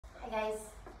guys,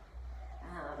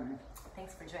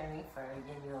 thanks for joining me for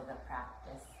yin yoga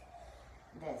practice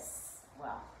this,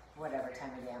 well, whatever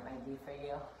time of day it might be for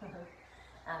you.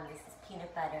 This is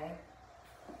Peanut Butter,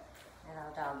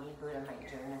 little doggy. Buddha might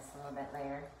join us a little bit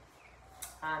later.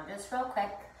 Just real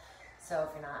quick, so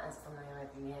if you're not as familiar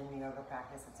with the yin yoga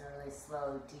practice, it's a really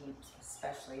slow, deep,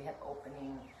 especially hip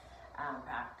opening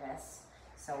practice.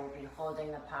 So we'll be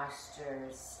holding the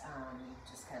postures,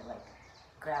 just kind of like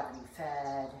gravity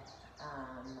fed,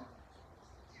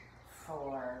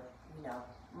 for,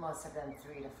 most of them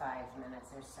 3 to 5 minutes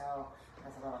or so,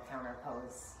 with a little counter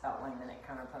pose, about 1 minute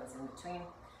counter pose in between,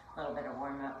 a little bit of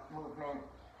warm up movement.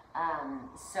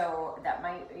 So that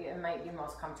it might be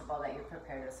most comfortable that you're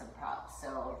prepared with some props.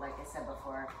 So like I said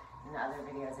before in the other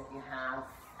videos, if you have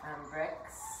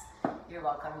bricks, you're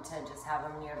welcome to just have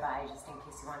them nearby just in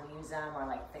case you want to use them, or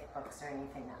like thick books or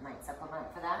anything that might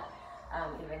supplement for that.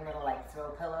 Even little like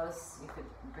throw pillows, you could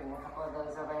bring a couple of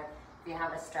those over. If you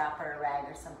have a strap or a rag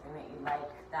or something that you like,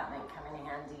 that might come in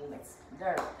handy.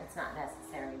 It's not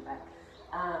necessary, but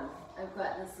I've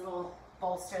got this little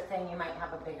bolster thing. You might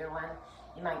have a bigger one,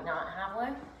 you might not have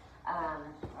one,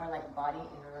 or like body,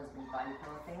 those big body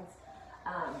pillow things.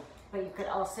 But you could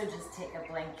also just take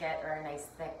a blanket or a nice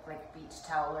thick like beach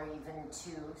towel, or even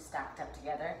two stacked up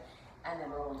together and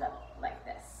then rolled up like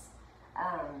this.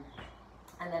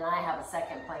 And then I have a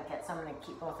second blanket, so I'm going to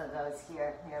keep both of those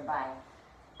here nearby.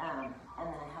 And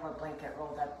then I have a blanket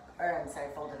folded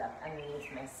up underneath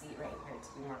my seat right here to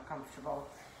be more comfortable,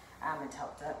 and to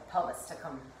help the pelvis to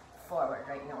come forward,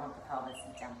 right? You don't want the pelvis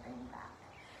jumping back.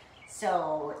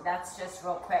 So that's just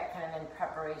real quick, kind of in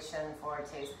preparation for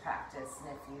today's practice. And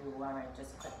if you want to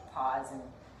just click pause and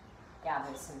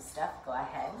gather some stuff, go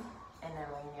ahead. And then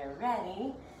when you're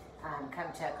ready,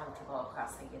 come to a comfortable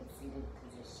cross-legged seated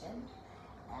position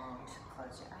and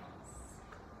close your eyes.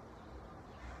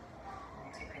 And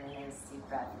take a nice deep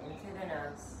breath in through the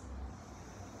nose.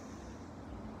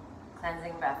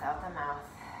 Cleansing breath out the mouth.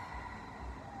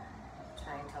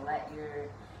 Trying to let your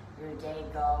day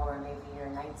go, or maybe your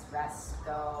night's rest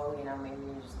go. Maybe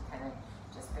you're just kind of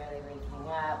just barely waking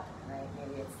up, right?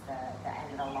 Maybe it's the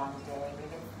end of a long day,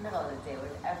 maybe it's the middle of the day,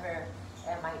 whatever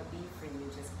it might be for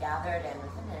you. Just gather it in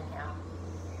with an inhale.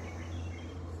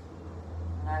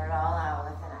 Let it all out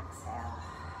with an exhale.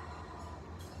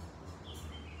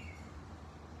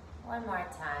 One more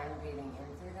time, breathing in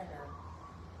through the nose.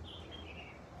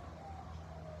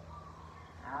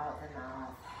 Out the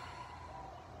mouth.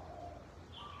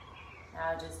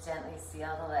 Now just gently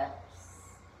seal the lips.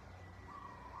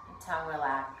 Tongue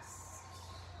relaxed.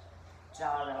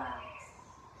 Jaw relaxed.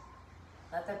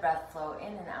 Let the breath flow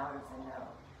in and out of the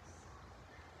nose.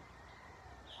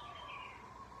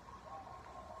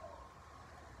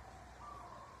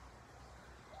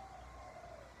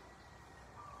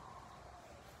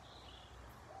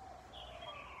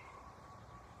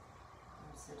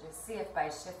 So just see if by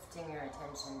shifting your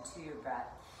attention to your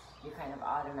breath, you kind of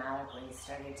automatically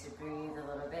started to breathe a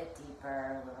little bit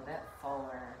deeper, a little bit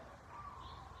fuller.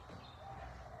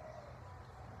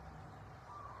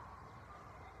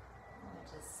 And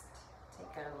just take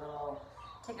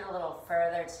it a little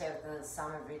further to the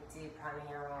Samavriti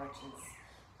Pranayama, which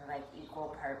is like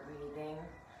equal part breathing,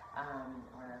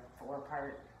 or four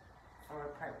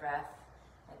part breath,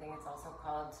 I think it's also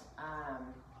called.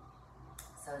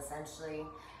 So essentially,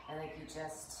 I'd like you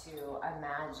just to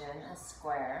imagine a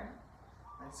square,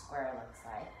 what a square looks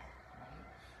like, right?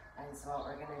 And so what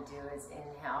we're gonna do is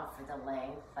inhale for the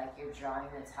length, like you're drawing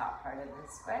the top part of the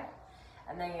square.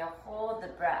 And then you'll hold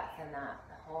the breath, and that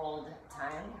hold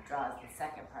time draws the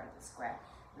second part of the square.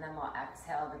 And then we'll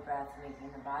exhale the breath,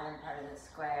 making the bottom part of the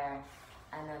square.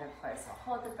 And then of course, we'll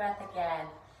hold the breath again,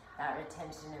 that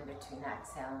retention in between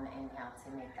exhale and the inhale to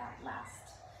make that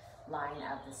last line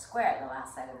of the square, the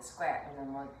last side of the square, and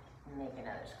then we'll make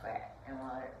another square. And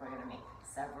we're going to make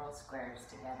several squares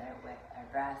together with our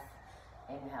breath,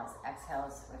 inhales,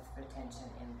 exhales, with retention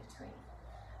in between.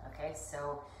 Okay,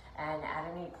 so, and at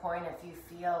any point, if you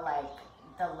feel like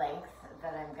the length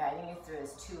that I'm guiding you through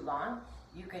is too long,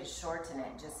 you could shorten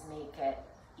it, just make it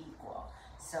equal.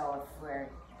 So if we're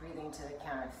breathing to the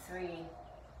count of 3,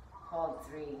 hold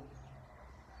 3,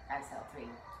 exhale 3,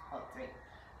 hold 3.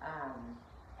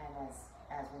 And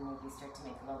as we maybe start to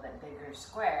make a little bit bigger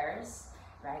squares,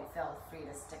 right, feel free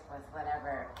to stick with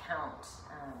whatever count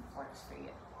works for you.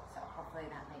 So hopefully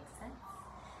that makes sense.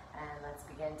 And let's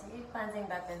begin. Take cleansing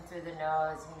breath in through the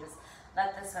nose, and just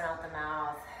let this one out the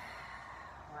mouth.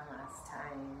 One last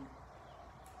time.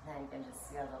 Then you can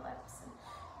just seal the lips. And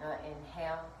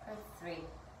inhale for 3,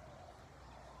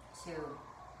 2,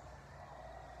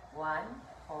 1.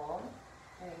 Hold.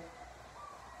 3,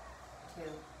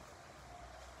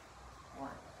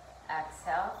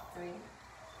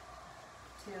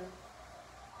 2,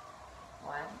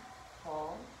 1.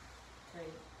 Hold. 3,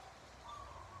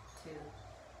 2,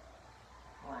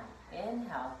 1.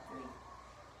 Inhale. 3,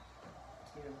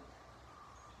 2,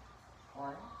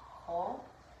 1. Hold.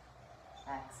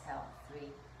 Exhale. 3,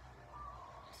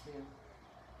 2,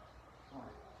 1.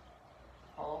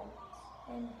 Hold.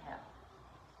 Inhale.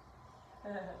 I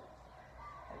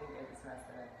think I just messed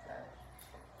it up. Sorry.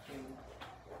 3,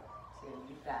 2.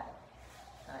 You got it.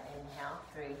 Inhale.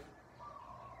 3,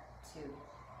 2,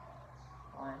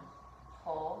 1.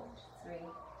 Hold. 3,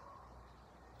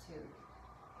 2,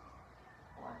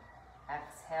 1.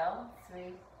 Exhale.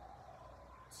 3,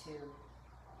 2,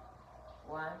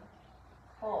 1.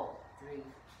 Hold. 3,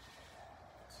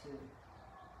 2,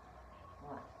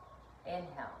 1.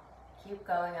 Inhale. Keep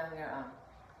going on your own.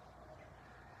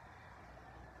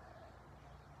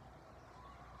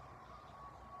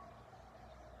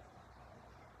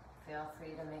 Feel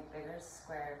free to make bigger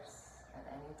squares at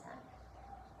any time.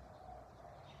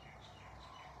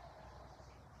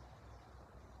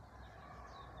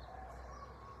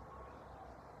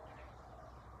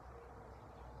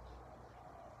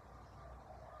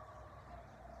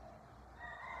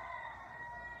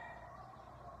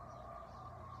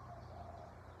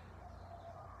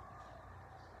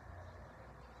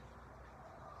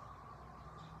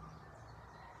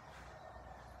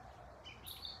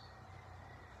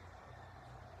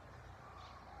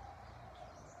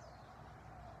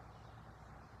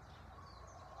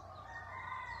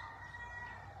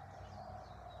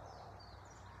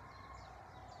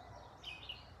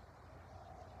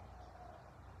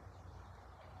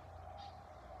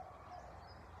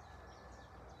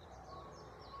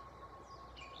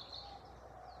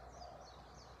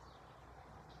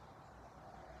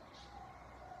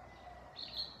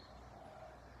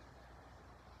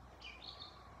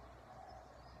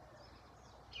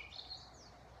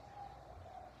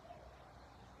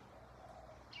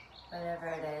 Whenever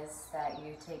it is that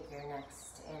you take your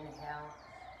next inhale,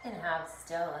 you can have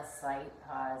still a slight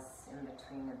pause in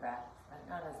between the breath, but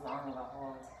not as long of a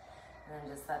hold. And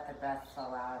then just let the breath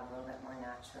flow out a little bit more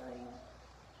naturally.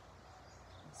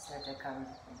 Start to come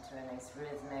into a nice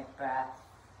rhythmic breath.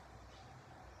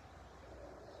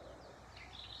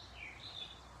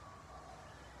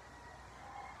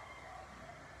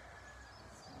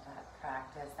 So that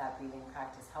practice, that breathing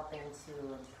practice, helping to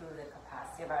improve the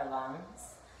capacity of our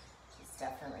lungs.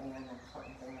 Definitely an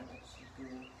important thing that we should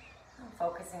be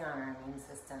focusing on our immune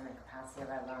system, the capacity of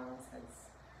our lungs, as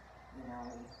we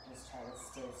just try to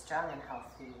stay strong and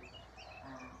healthy.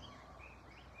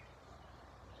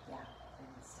 In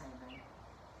this time, right?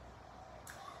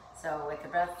 So with the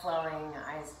breath flowing,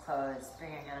 eyes closed,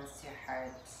 bring your hands to your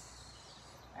heart,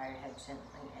 bow your head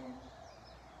gently in.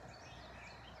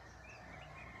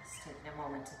 Just taking a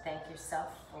moment to thank yourself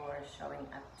for showing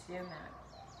up to your mat.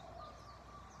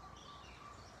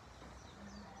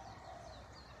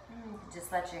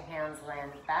 Just let your hands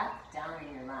land back down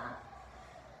in your lap.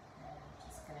 I'm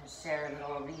just going to share a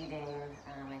little reading.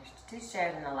 I just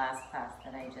shared in the last class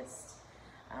that I just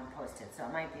posted, so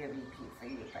it might be a repeat for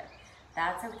you, but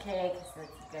that's okay because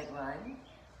it's a good one.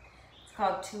 It's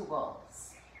called Two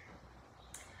Wolves.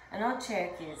 An old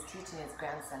Cherokee is teaching his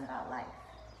grandson about life.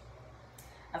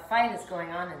 A fight is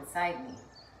going on inside me,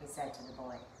 he said to the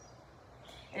boy.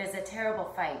 It is a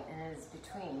terrible fight, and it is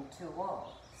between two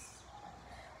wolves.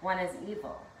 One is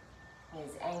evil. He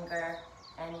is anger,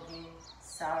 envy,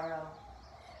 sorrow,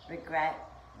 regret,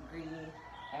 greed,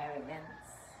 arrogance,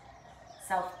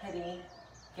 self-pity,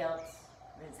 guilt,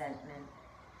 resentment,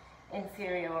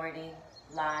 inferiority,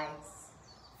 lies,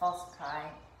 false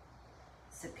pride,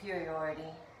 superiority,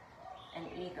 and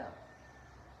ego.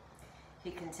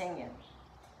 He continued,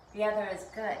 the other is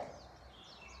good.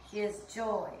 He is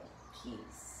joy,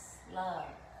 peace, love,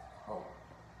 hope,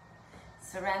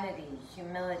 serenity,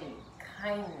 humility,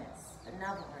 kindness,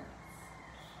 benevolence,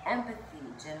 empathy,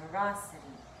 generosity,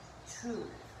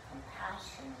 truth,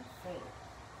 compassion, and faith.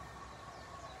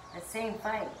 The same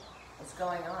fight is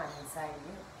going on inside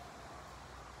you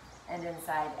and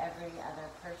inside every other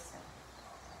person.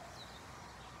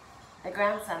 The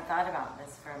grandson thought about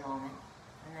this for a moment,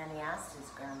 and then he asked his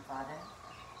grandfather,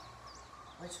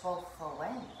 which wolf will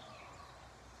win?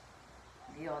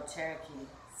 The old Cherokee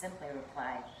simply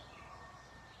replied,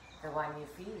 the one you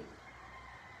feed.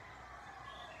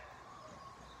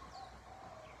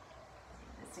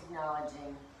 Just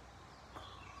acknowledging,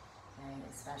 right,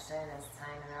 especially in this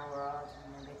time in our world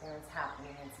and everything that's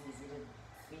happening, it's easy to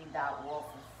feed that wolf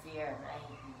of fear, right?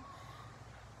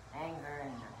 And anger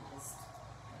and just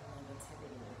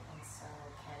negativity. And so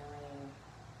can we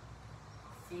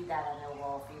be that other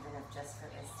wolf, even if just for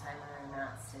this time on our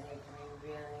mats today? Can we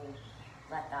really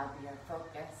let that be our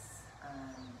focus,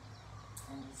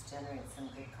 and just generate some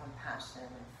good compassion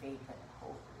and faith and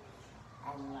hope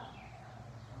and love?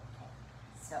 Okay,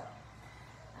 so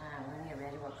when you're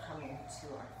ready, we'll come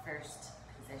into our first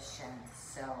position.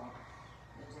 So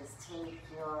you just take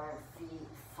your feet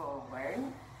forward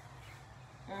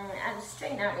and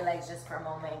straighten out your legs just for a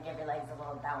moment and give your legs a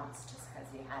little bounce, just because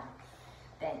you had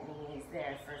bent knees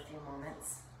there for a few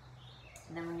moments.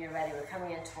 And then when you're ready, we're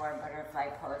coming into our butterfly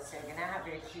pose. So you're gonna have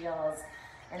your heels,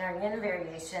 in our yin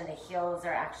variation, the heels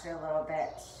are actually a little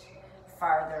bit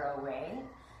farther away.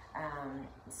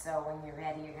 So when you're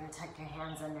ready, you're gonna tuck your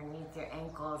hands underneath your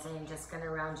ankles and you're just gonna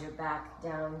round your back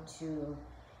down to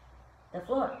the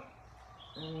floor.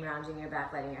 And rounding your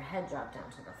back, letting your head drop down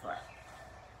to the floor.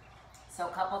 So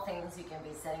a couple things you can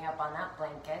be setting up on that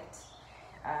blanket.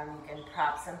 You can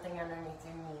prop something underneath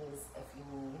your knees if you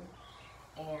need.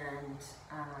 And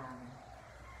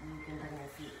you can bring your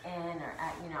feet in or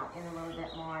in a little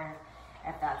bit more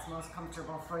if that's most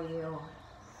comfortable for you.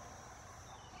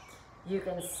 You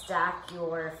can stack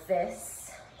your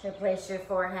fists to place your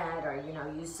forehead, or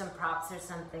use some props or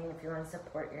something if you want to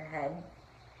support your head.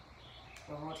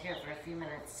 We'll hold here for a few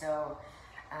minutes, so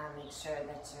make sure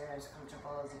that you're as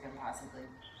comfortable as you can possibly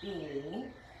be.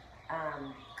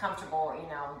 Comfortable, you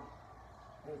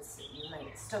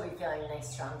might still be feeling a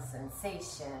nice strong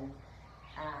sensation,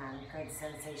 good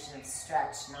sensation of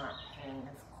stretch, not pain,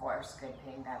 of course, good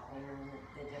pain, bad pain, and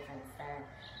the difference there.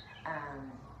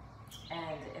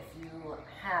 And if you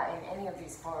have, in any of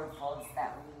these forward folds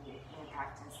that we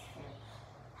practice here,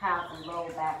 have low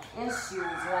back issues, you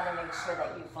want to make sure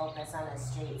that you focus on a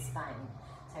straight spine.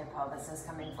 So your pelvis is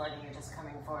coming forward and you're just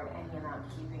coming forward and you're not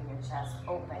keeping your chest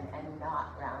open and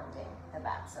not rounding the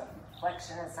back. So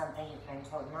flexion is something you've been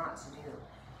told not to do.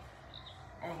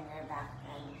 And your back,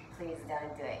 and please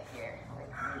don't do it here with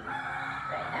me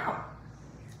right now.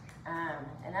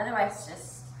 And otherwise,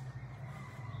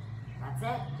 that's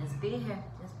it. Just be here.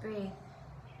 Just breathe.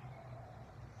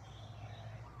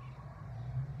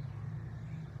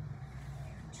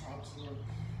 Try to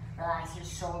relax your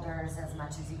shoulders as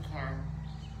much as you can.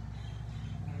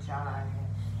 Your jaw.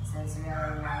 So it's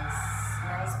really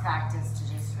nice practice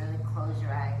to just really close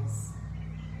your eyes.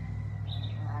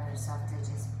 Allow yourself to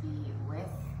just be with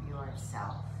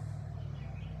yourself.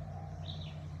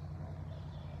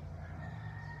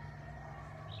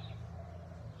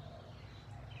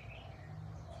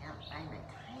 Can't find my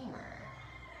timer.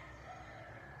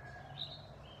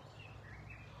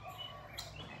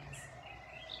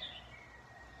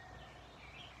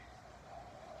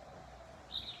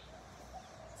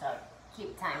 So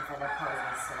keep time for the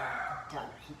poses so I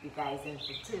don't keep you guys in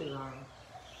for too long.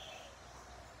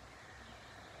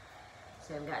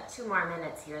 So I've got 2 more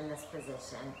minutes here in this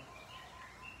position.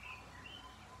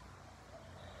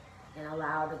 And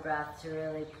allow the breath to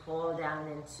really pull down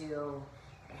into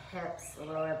the hips, the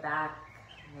lower back,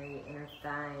 and the inner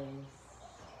thighs.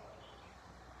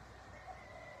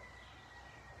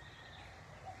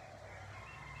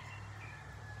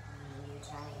 And you're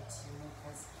trying to make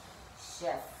this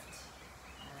shift.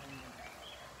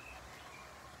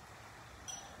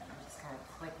 Kind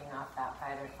of clicking off that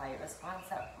fight or flight response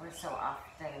that we're so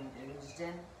often engaged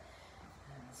in.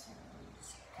 So you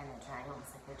just kind of trying,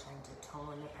 almost like they're trying to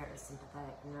tone the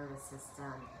parasympathetic nervous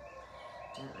system.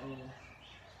 Gently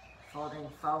folding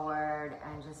forward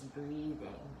and just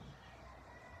breathing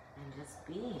and just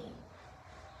being.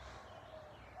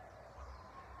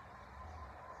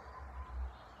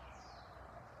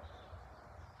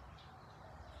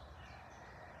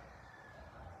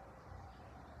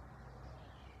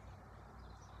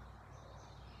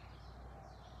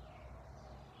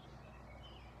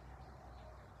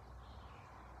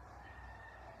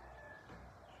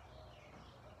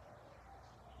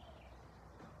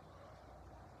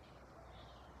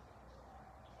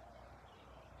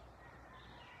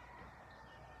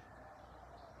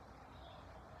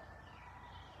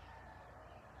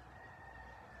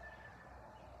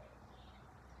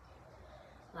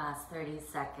 Last 30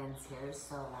 seconds here,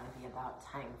 so that'll be about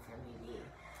time for maybe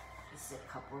just a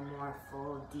couple more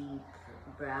full deep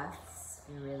breaths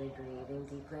and really breathing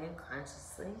deeply and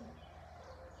consciously.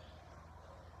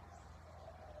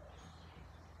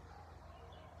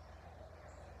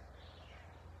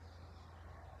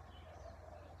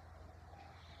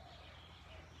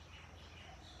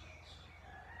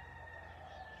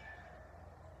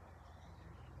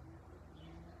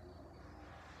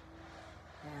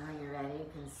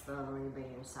 Slowly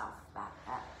bring yourself back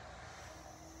up.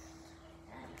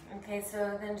 Okay,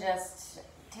 so then just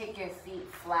take your feet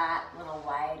flat, a little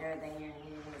wider than your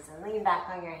knees, knees and lean back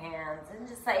on your hands and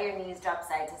just let your knees drop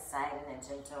side to side in a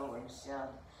gentle windshield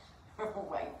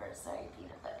wiper. Sorry,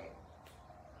 peanut butter.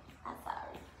 I'm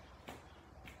sorry.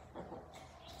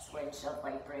 Just windshield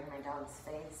wipering my dog's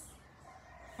face.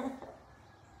 Good.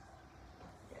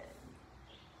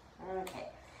 Okay.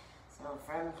 So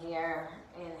from here,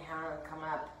 inhale and come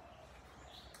up.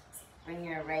 Bring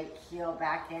your right heel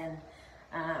back in.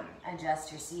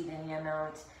 Adjust your seat any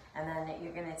amount. And then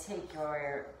you're going to take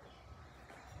your,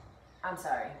 I'm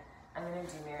sorry, I'm going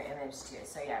to do mirror image too.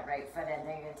 So yeah, right foot in,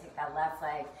 then you're going to take that left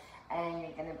leg and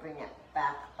you're going to bring it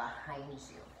back behind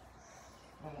you.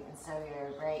 Right? And so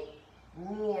your right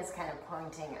knee is kind of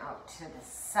pointing out to the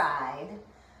side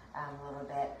a little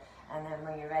bit. And then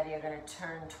when you're ready, you're going to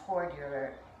turn toward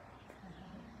your,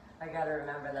 I got to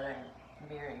remember that I'm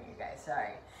mirroring you guys,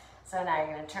 sorry. So now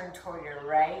you're going to turn toward your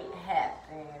right hip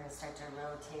and you're going to start to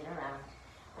rotate around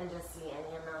and just see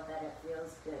any amount that it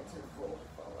feels good to fold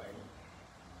forward.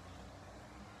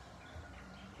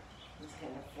 Just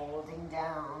kind of folding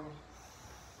down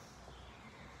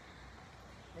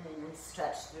and then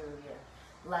stretch through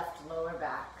your left lower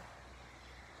back.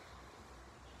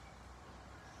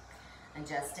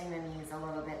 Adjusting the knees a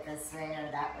little bit this way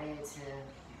or that way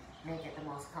to make it the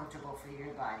most comfortable for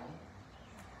your body.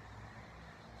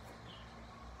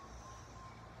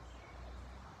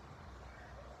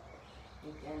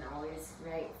 You can always,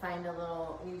 find a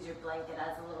little, use your blanket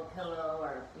as a little pillow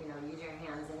or, use your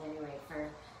hands in any way for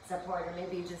support, or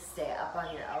maybe just stay up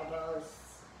on your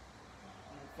elbows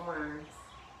and forearms.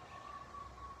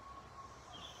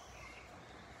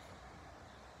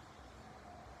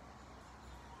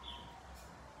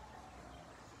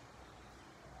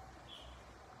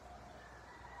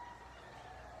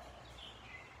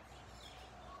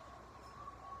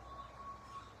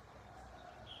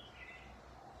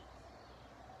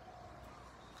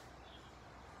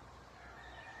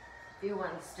 If you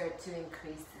want to start to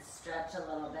increase the stretch a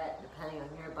little bit, depending on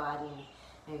your body,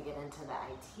 maybe get into the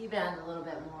IT band a little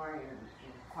bit more,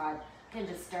 your quad, you can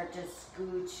just start to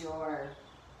scooch your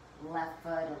left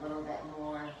foot a little bit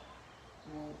more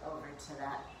over to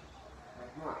that,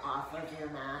 more off of your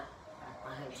mat, back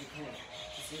behind you, kind of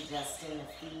just adjusting the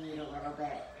feet a little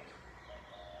bit.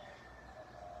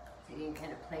 So you can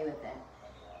kind of play with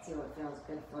it, see what feels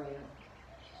good for you.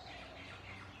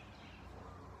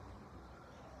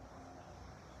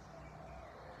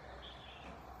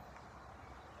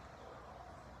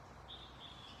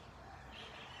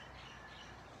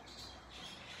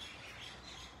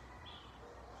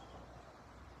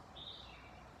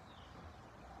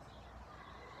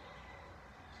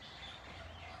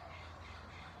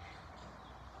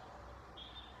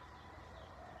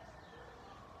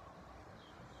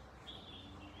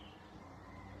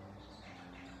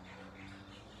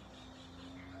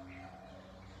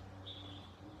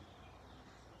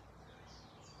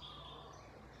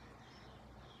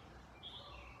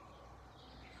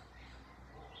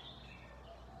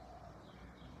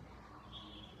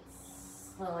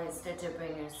 Slowly start to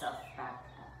bring yourself back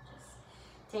up. Just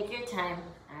take your time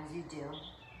as you do.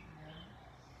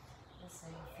 Just so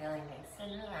you're feeling nice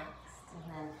and relaxed. And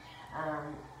then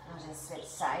I'll just switch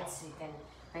sides so you can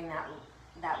bring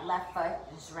that left foot,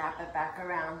 just wrap it back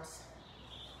around.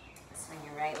 Swing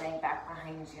your right leg back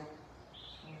behind you.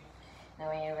 Now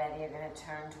when you're ready, you're going to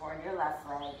turn toward your left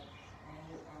leg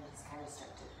and just kind of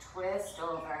start to twist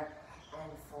over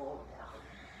and fold down.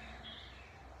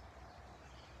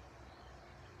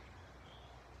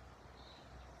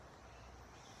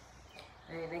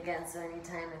 And again, so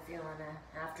anytime if you want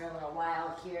to, after a little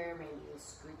while here, maybe you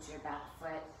scooch your back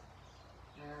foot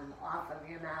off of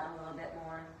your mat a little bit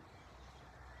more.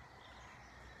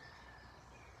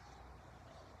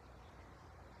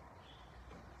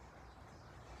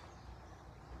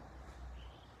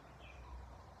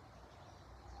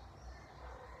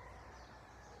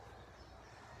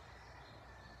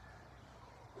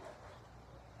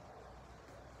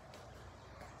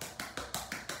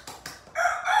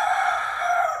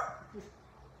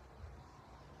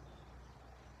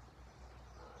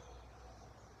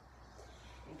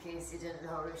 In case you didn't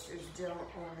know, roosters don't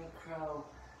only crow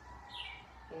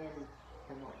in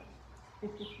the morning.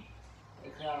 They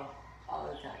crow all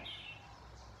the time.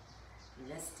 And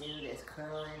this dude is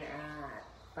crowing at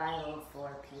 5:04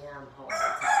 p.m. all the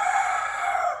time.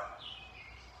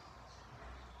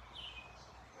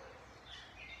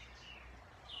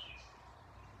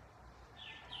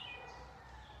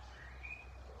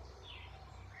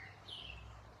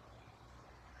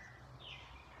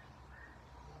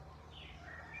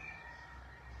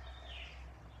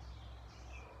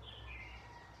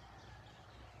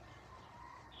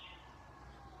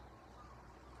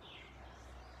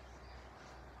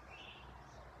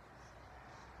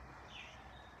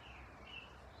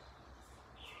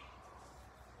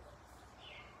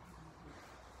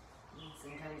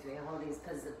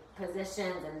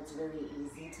 positions, and it's really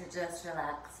easy to just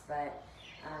relax, but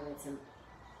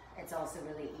it's also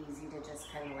really easy to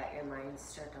just kind of let your mind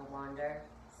start to wander,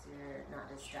 so you're not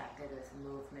distracted with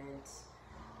movement.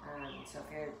 So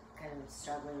if you're kind of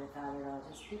struggling with that at all,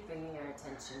 just keep bringing your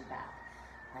attention back.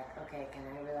 Like, okay, can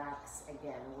I relax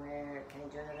again? Where can I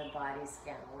do another body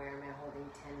scan? Where am I holding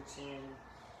tension?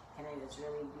 Can I just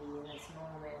really be in this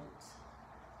moment?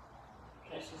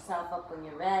 Push yourself up when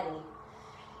you're ready,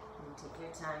 and take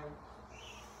your time.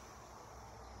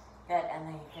 Good, and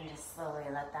then you can just slowly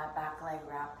let that back leg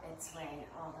wrap its way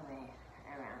all the way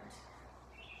around.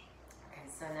 Okay,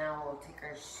 so now we'll take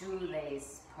our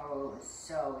shoelace pose.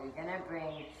 So you're gonna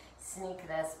sneak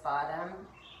this bottom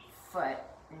foot,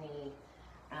 knee,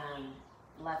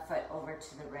 left foot over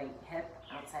to the right hip,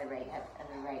 outside right hip, and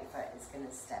the right foot is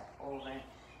gonna step over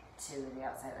to the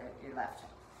outside right, your left hip.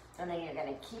 And then you're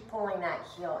gonna keep pulling that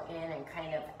heel in and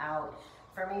kind of out.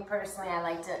 For me personally, I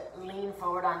like to lean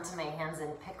forward onto my hands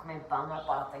and pick my bum up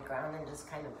off the ground and just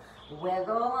kind of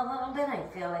wiggle a little bit. I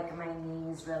feel like my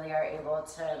knees really are able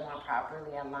to more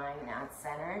properly align at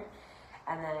center.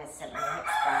 And then I sit my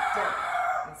hips back down.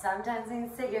 And sometimes when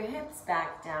you sit your hips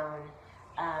back down,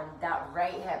 that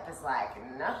right hip is like,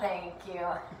 no thank you.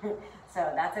 So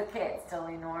that's okay, it's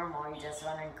totally normal. You just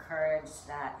want to encourage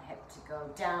that hip to go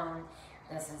down.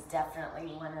 This is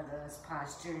definitely one of those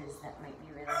postures that might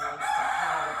be really nice to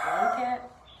have a blanket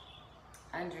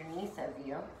underneath of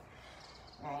you,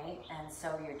 right? And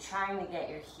so you're trying to get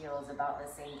your heels about the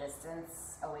same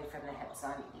distance away from the hips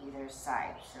on either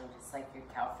side. So just like your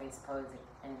cow face pose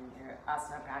in your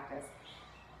asana practice,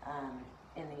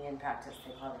 in the yin practice,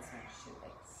 they call this one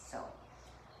shoelace. So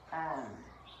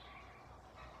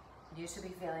you should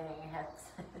be feeling in your hips.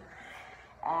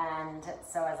 And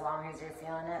so as long as you're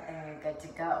feeling it, then you're good to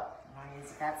go. As long as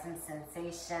you've got some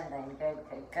sensation, then good,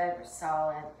 we're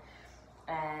solid.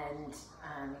 And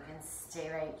you can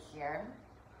stay right here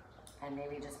and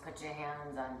maybe just put your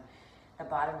hands on the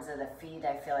bottoms of the feet.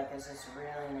 I feel like it's just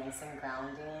really nice and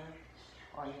grounding.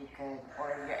 Or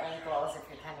your ankles, if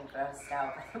you're kind of grossed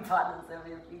out by the bottoms of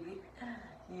your feet,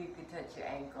 you could touch your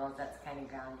ankles. That's kind of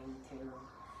grounding too.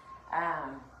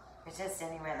 It's just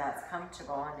anywhere that's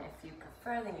comfortable, and if you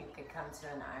prefer, then you could come to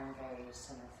an arm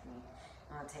variation with me.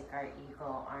 And we'll take our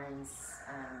eagle arms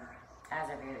as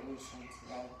a variation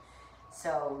today.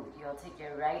 So you'll take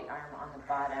your right arm on the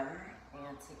bottom, and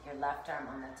you'll take your left arm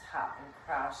on the top and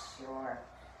cross your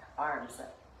arms.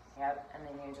 Yep, and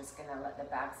then you're just gonna let the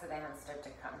backs of the hands start to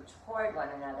come toward one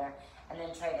another, and then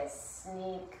try to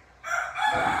sneak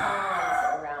the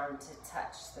palms around to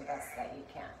touch the best that you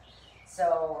can.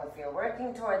 So if you're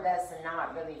working toward this and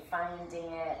not really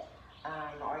finding it,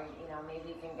 or maybe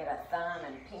you can get a thumb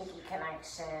and pinky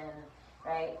connection,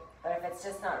 right? But if it's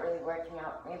just not really working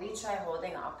out, maybe try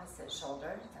holding opposite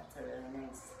shoulder. That's a really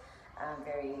nice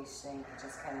variation. You can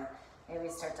just kind of maybe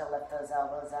start to lift those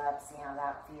elbows up, see how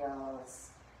that feels,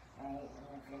 right? And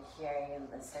if you're here,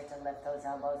 you start to lift those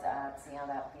elbows up, see how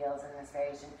that feels in this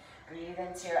variation. Breathe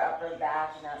into your upper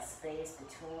back and that space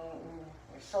between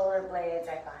your shoulder blades,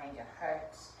 right behind your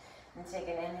heart. And take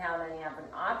an inhale, then you have an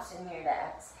option here to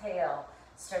exhale.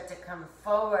 Start to come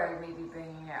forward, maybe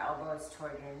bringing your elbows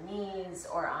toward your knees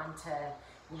or onto,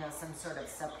 some sort of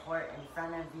support in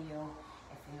front of you.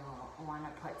 If you want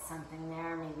to put something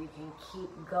there, maybe you can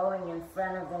keep going in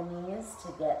front of the knees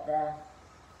to get the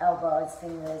elbows,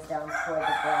 fingers down toward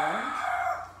the ground.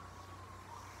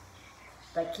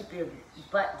 But keep your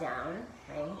butt down,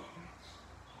 right?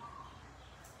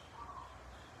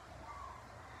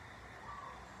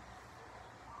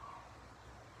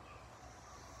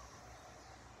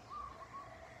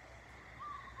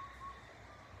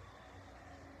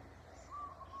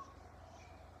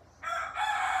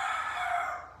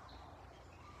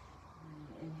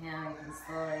 Inhale, you can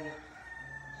slowly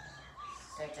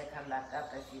start to come back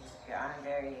up if you took your arm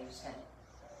variation.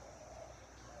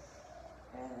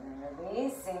 And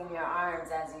releasing your arms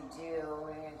as you do.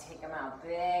 We're going to take them out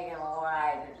big and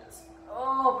wide. And just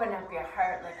open up your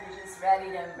heart like you're just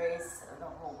ready to embrace the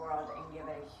whole world and give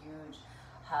it a huge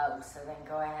hug. So then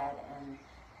go ahead and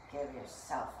give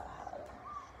yourself a hug.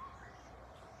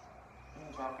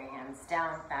 And drop your hands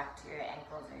down, back to your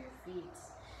ankles or your feet.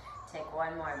 Take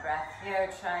one more breath here,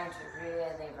 trying to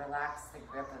really relax the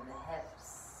grip of the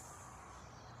hips.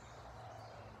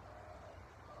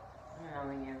 And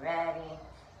when you're ready, you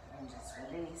can just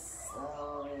release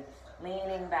slowly,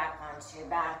 leaning back onto your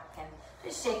back, and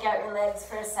just shake out your legs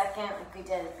for a second like we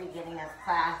did at the beginning of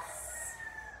class.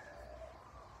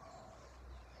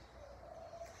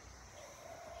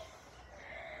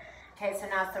 Okay, so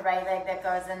now it's the right leg that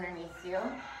goes underneath you.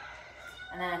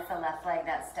 And then it's the left leg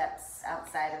that steps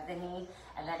outside of the knee,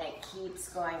 and then it keeps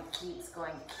going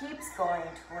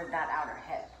toward that outer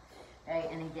hip. Right,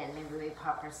 and again, maybe we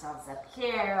pop ourselves up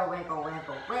here, wiggle,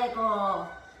 wiggle, wiggle.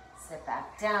 Sit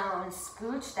back down,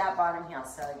 scooch that bottom heel.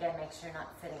 So again, make sure you're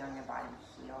not fitting on your bottom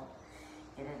heel.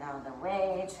 Get it out of the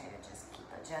way, try to just keep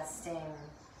adjusting.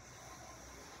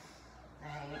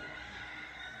 Right.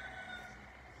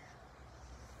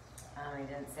 I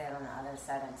didn't say it on the other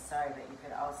side, I'm sorry, but you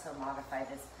could also modify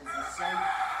this position.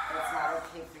 If it's not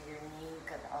okay for your knee, you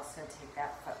could also take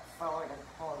that foot forward and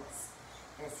pull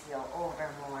this heel over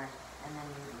more, and then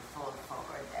maybe fold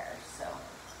forward there. So,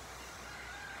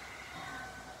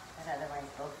 but otherwise,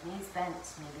 both knees bent,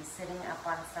 maybe sitting up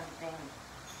on something.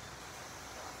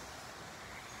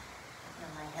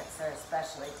 And my hips are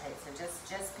especially tight, so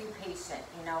just be patient,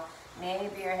 you know.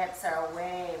 Maybe your hips are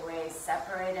way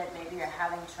separated. Maybe you're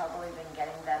having trouble even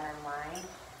getting them in line.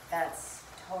 That's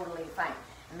totally fine.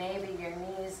 Maybe your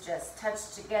knees just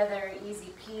touch together,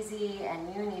 easy peasy,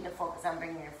 and you need to focus on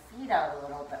bringing your feet out a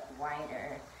little bit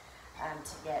wider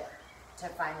to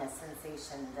find a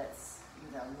sensation that's,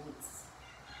 you know, meets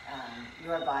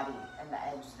your body and the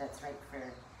edge that's right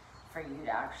for you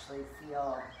to actually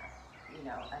feel, you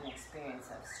know, an experience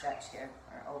of stretch here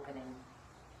or opening.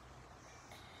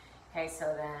 Okay,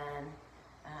 so then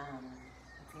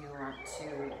if you want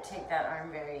to take that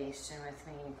arm variation with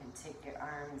me, you can take your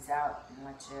arms out and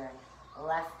let your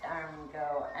left arm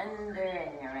go under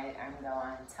and your right arm go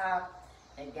on top.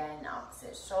 Again,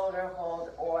 opposite shoulder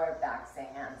hold, or backs of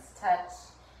hands touch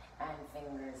and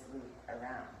fingers loop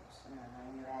around. And then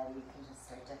when you're ready, you can just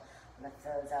start to lift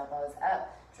those elbows up,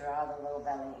 draw the low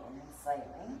belly in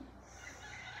slightly.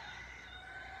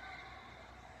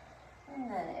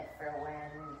 And then if or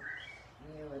when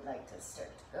you would like to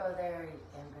start to go there, you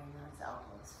can bring those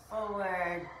elbows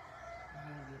forward.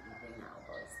 Maybe bring the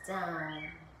elbows down.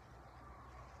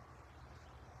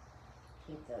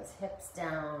 Keep those hips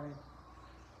down.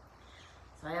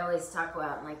 So I always talk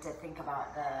about and like to think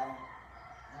about the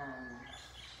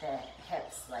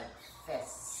hips like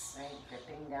fists, right?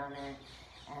 Gripping down there.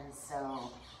 And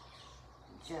so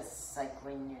just like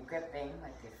when you're gripping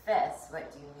with your fists,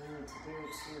 what do you need to do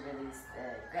to release the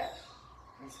grip?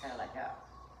 You just gotta let go,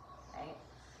 right?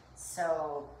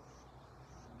 So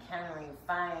can we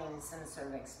find some sort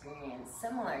of experience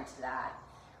similar to that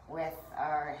with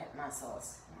our hip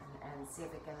muscles? And see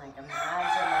if we can like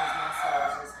imagine those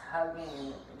muscles just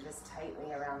hugging just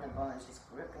tightly around the bones, just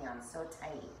gripping on so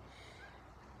tight.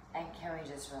 And can we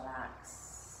just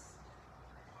relax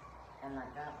and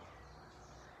let go?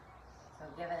 So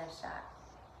give it a shot.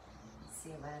 See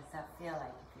what does that feel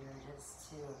like if you were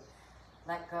just to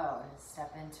let go,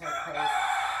 step into a place,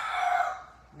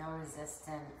 no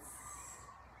resistance,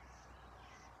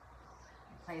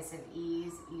 a place of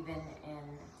ease even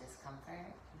in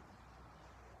discomfort.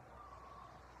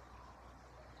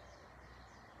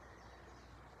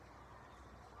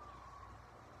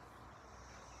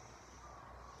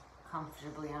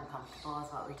 Comfortably uncomfortable is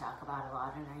what we talk about a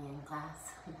lot in our yin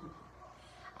class.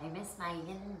 I miss my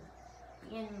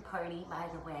yin party, by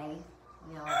the way.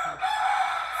 We always have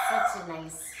such a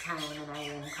nice time in our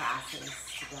yin classes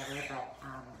together, but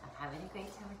I'm having a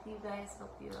great time with you guys.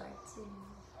 Hope you are too.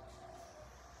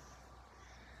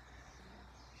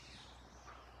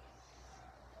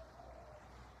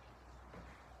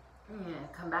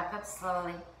 Come back up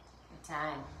slowly. Your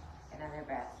time. Get another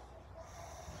breath.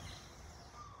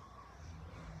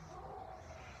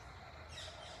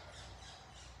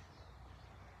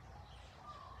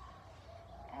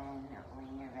 And when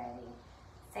you're ready,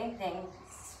 same thing,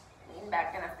 just lean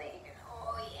back enough that you can,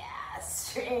 oh yeah,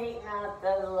 straighten out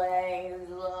the legs.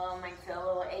 Oh, might feel a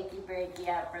little achy breaky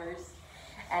at first.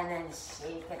 And then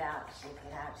shake it out, shake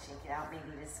it out, shake it out.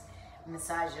 Maybe just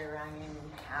massage around your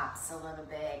kneecaps a little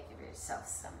bit. Give yourself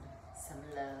some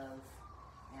love.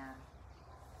 Yeah.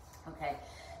 Okay,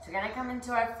 so we're gonna come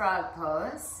into our frog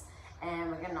pose,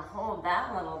 and we're gonna hold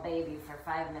that little baby for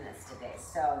 5 minutes today.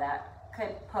 So that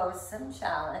could pose some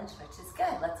challenge, which is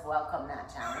good. Let's welcome that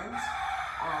challenge.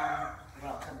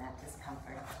 Welcome that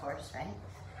discomfort, of course, right?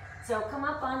 So come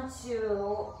up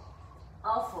onto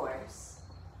all fours.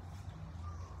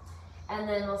 And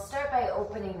then we'll start by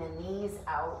opening the knees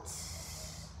out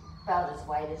about as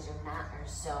wide as your mat or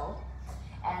so,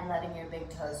 and letting your big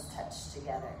toes touch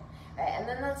together. Right? And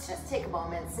then let's just take a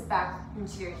moment, sit back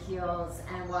into your heels,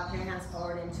 and walk your hands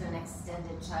forward into an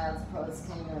extended child's pose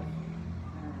kind of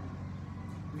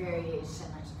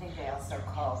variation, which I think they also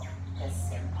call this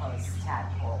same pose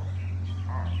tadpole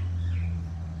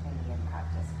in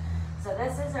practice. So this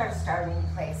this is our starting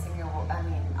place, and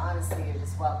honestly, you're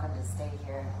just welcome to stay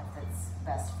here if it's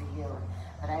best for you.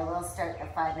 But I will start the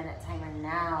 5-minute timer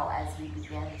now as we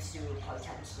begin to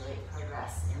potentially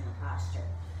progress in the posture.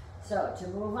 So to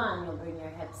move on, you'll bring your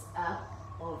hips up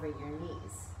over your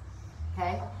knees,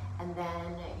 okay? And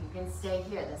then you can stay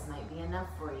here. This might be enough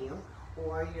for you,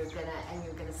 or you're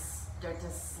gonna start to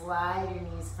slide your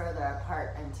knees further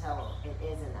apart until it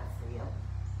is enough for you.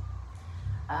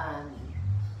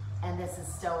 And this is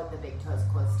still with the big toes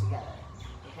close together.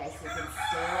 Okay, so you can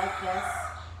stay like this,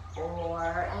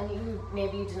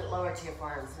 maybe you didn't lower to your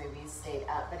forearms, maybe you stayed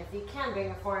up. But if you can, bring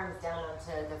your forearms down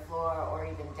onto the floor or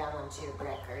even down onto your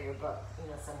brick or your book,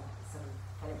 some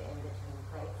kind of in-between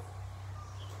place.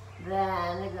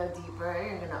 Then go deeper,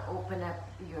 you're gonna open up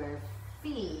your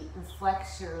feet and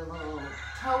flex your little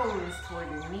toes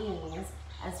toward your knees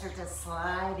and start to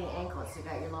slide the ankles. So you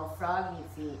got your little froggy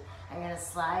feet. You're gonna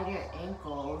slide your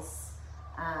ankles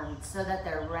so that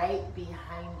they're right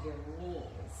behind your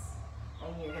knees,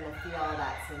 and you're gonna feel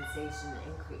that sensation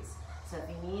increase. So if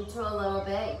you need to a little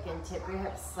bit, you can tip your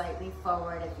hips slightly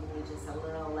forward if you need just a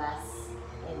little less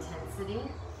intensity.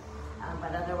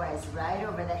 But otherwise, right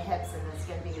over the hips, and it's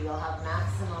gonna be, you'll have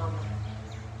maximum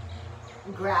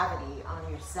gravity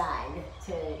on your side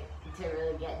to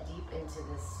really get deep into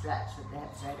this stretch with the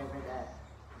hips right over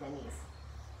the knees.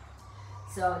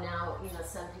 So now,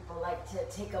 some people like to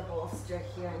take a bolster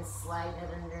here and slide it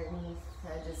underneath.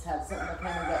 Just have something to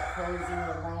kind of get cozy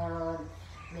and lay on.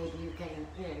 Maybe you can,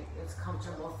 it's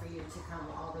comfortable for you to come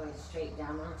all the way straight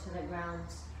down onto the ground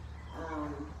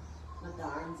with the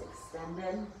arms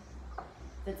extended.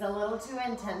 If it's a little too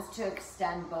intense to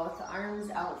extend both arms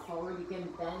out forward, you can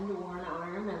bend one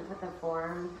arm and put the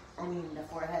forehead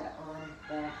on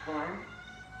the forearm.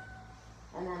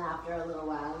 And then after a little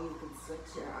while, you can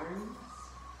switch your arms.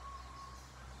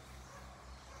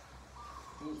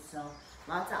 And so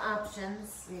lots of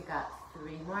options. We've got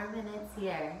 3 more minutes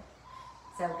here.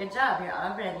 So good job, you're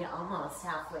already almost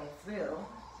halfway through.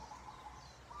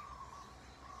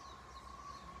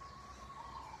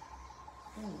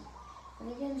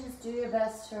 And again, just do your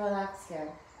best to relax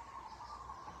here.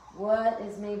 What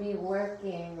is maybe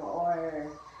working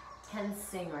or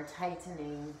tensing or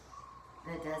tightening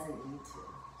that doesn't need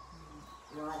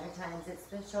to? A lot of times it's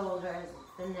the shoulders,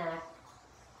 it's the neck,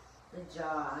 the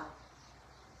jaw,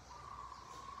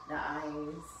 the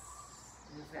eyes.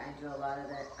 I do a lot of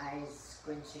the eyes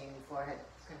squinching, forehead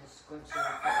kind of squinching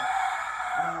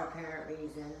for no apparent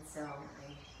reason. So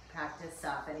I practice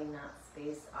softening that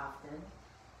space often.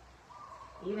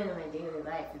 Even in my daily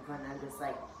life, when I'm just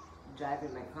like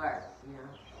driving my car,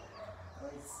 I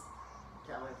always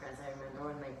tell my friends, I remember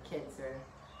when my kids were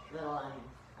little and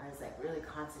I was like really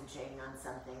concentrating on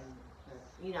something,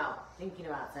 thinking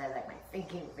about something, like my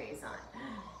thinking face on.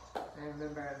 I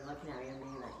remember looking at me and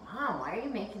being like, Mom, why are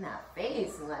you making that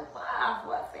face? And I'm like, wow,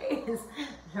 what face? And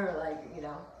they were like,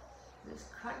 this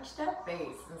crunched up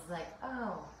face. And it's like,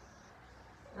 oh,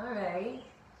 all right,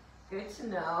 good to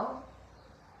know.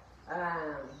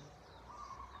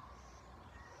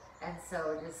 And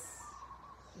so just,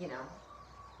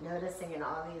 noticing in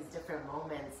all these different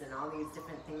moments and all these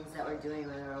different things that we're doing,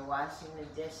 whether we're washing the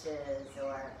dishes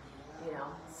or,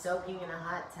 soaking in a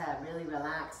hot tub, really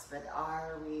relaxed, but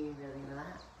are we really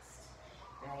relaxed,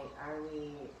 right? Are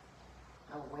we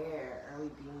aware? Are we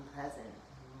being present?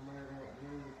 When we're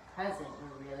really present,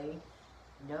 we're really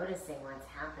noticing what's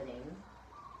happening,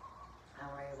 and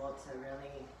we're able to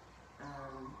really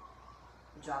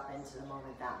drop into the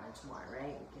moment that much more,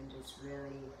 right? We can just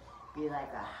really be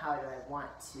like, how do I want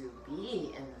to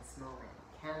be in this moment?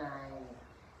 Can I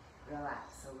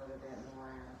relax a little bit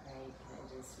more, right? Can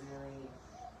I just really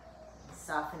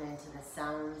soften into the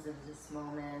sounds of this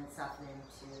moment, soften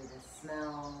into the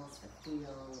smells, the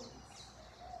feels,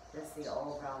 just the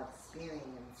overall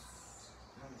experience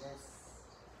of this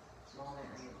moment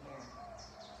right here.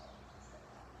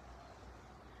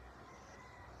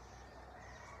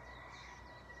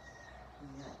 We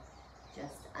got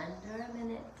just under a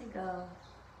minute to go.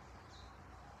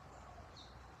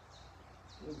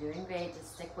 You're doing great,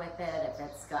 just stick with it. If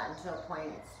it's gotten to a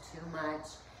point it's too much,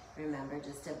 remember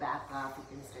just to back off.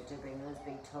 You can start to bring those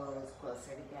big toes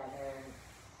closer together.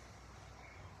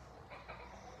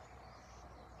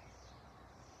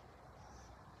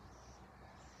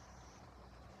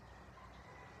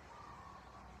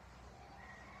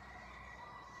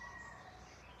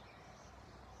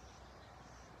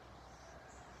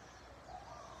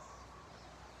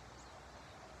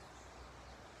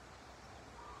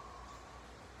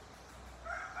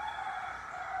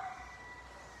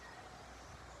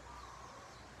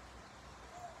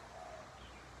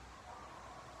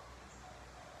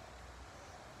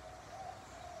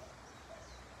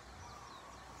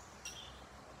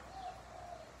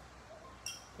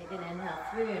 Take an inhale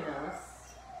through your nose.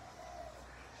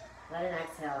 Let an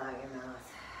exhale out your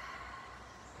mouth.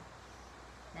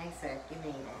 Nice work, you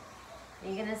made it.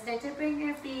 You're gonna start to bring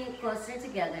your feet closer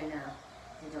together now.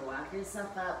 And to walk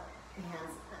yourself up,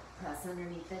 hands press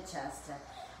underneath the chest to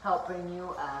help bring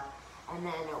you up. And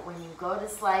then when you go to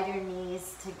slide your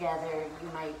knees together, you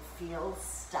might feel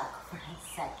stuck for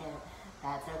a second.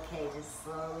 That's okay, just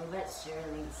slowly but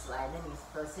surely slide the knees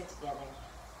closer together.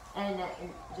 And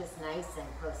just nice and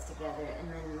close together. And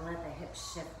then let the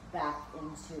hips shift back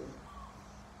into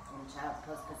child's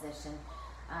pose position.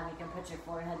 You can put your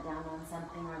forehead down on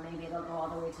something, or maybe it'll go all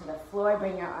the way to the floor.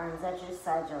 Bring your arms at your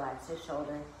side, relax your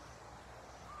shoulder.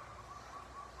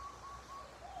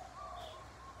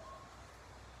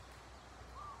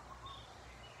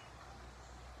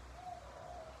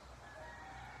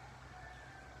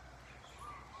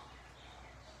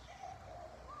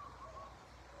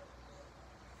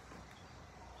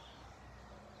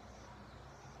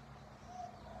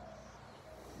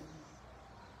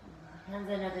 Hands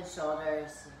under the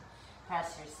shoulders,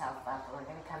 press yourself up. We're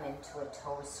going to come into a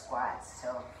toe squat.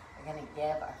 So we're going to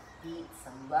give our feet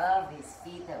some love. These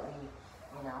feet that we,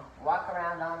 walk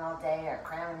around on all day, or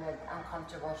cram into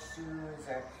uncomfortable shoes,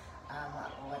 or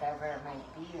whatever it might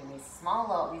be. And these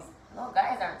little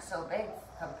guys aren't so big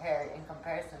in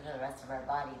comparison to the rest of our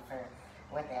body for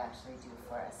what they actually do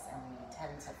for us. And we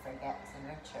tend to forget to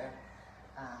nurture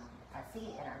our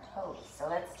feet and our toes. So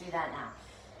let's do that now.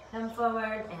 Come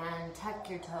forward and tuck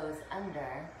your toes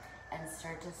under and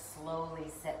start to slowly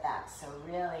sit back. So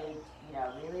really,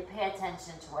 really pay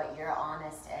attention to what your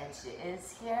honest edge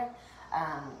is here.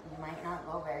 You might not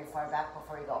go very far back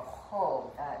before you go,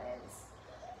 oh, that is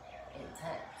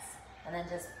intense. And then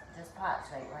just pause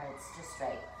right where it's just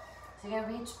right. So you're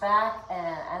gonna reach back,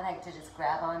 and I like to just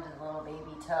grab onto the little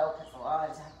baby toe, because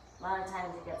a lot of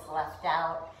times it gets left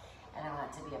out, and I want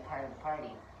it to be a part of the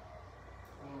party.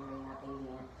 And bring that baby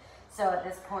in. So at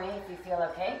this point, if you feel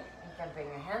okay, you can bring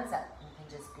your hands up. You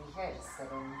can just be here, just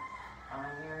sitting on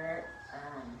your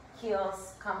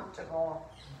heels, comfortable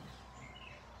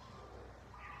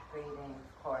breathing,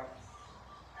 of course.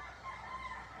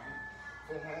 And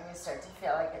if you're hearing you start to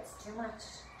feel like it's too much,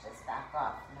 just back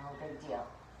off, no big deal.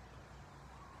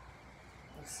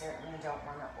 You certainly don't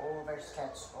want to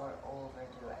overstretch or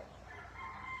overdo it.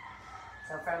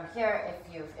 So from here,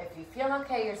 if you feel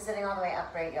okay, you're sitting all the way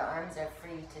upright, your arms are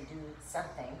free to do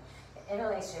something.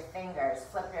 Interlace your fingers,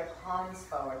 flip your palms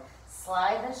forward,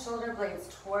 slide the shoulder blades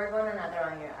toward one another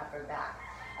on your upper back,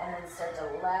 and then start to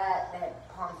let the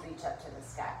palms reach up to the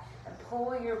sky. And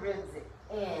pull your ribs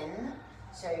in,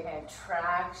 so you're kind of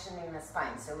tractioning the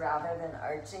spine. So rather than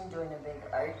arching, doing a big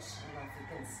arch, I don't know if you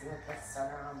can see with this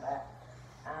around, but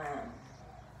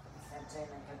instead of doing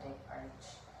like a big arch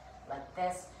like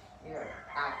this, you're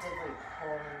actively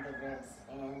pulling the ribs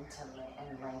into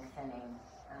and lengthening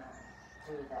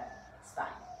through the spine.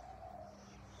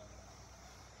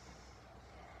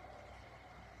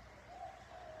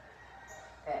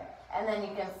 Good. And then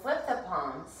you can flip the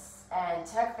palms and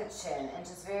tuck the chin and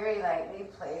just very lightly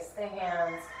place the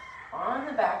hands on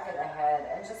the back of the head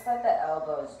and just let the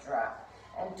elbows drop.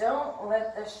 And don't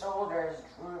let the shoulders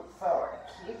droop forward.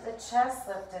 Keep the chest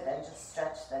lifted and just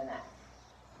stretch the neck.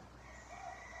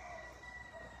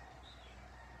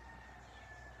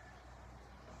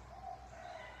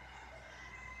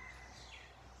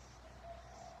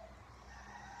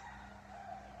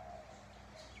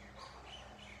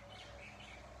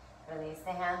 Release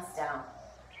the hands down.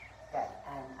 Good.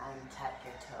 And untap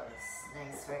your toes.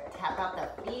 Nice work. Tap out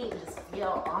the feet. Just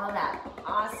feel all that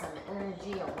awesome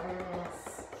energy,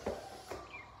 awareness.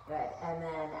 Good. And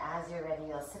then as you're ready,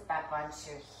 you'll sit back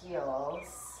onto your heels.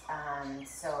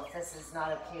 So if this is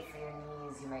not okay for your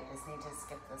knees, you might just need to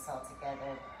skip this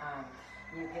altogether.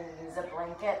 You can use a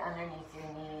blanket underneath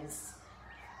your knees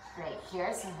right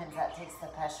here. Sometimes that takes the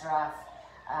pressure off.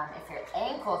 If your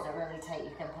ankles are really tight,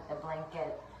 you can put the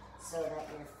blanket so that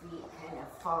your feet kind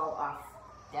of fall off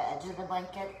the edge of the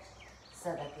blanket so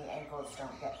that the ankles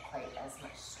don't get quite as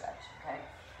much stretch, okay?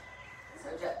 So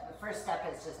the first step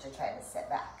is just to try to sit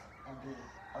back and be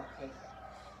okay here.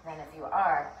 Then if you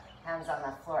are, hands on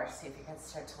the floor, see if you can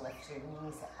start to lift your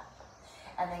knees up.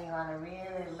 And then you want to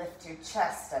really lift your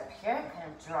chest up here, kind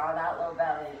of draw that low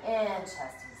belly in,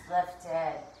 chest is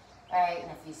lifted, right? And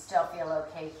if you still feel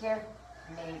okay here,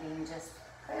 maybe you just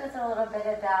play with a little bit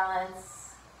of balance.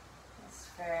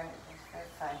 For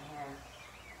fun here.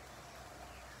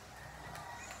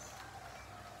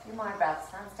 A few more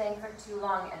breaths, not staying for too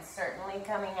long, and certainly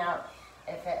coming out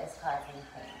if it is causing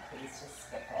pain. Please just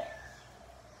skip it.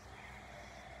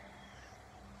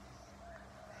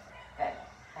 Good.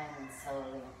 And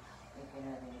slowly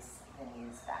Taking the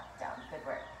knees back down. Good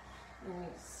work.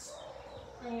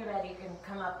 When you're ready, you can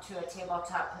come up to a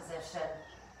tabletop position.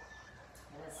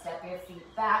 You're gonna step your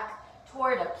feet back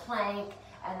toward a plank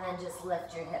and then just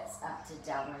lift your hips up to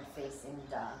downward facing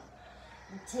dog.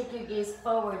 And take your gaze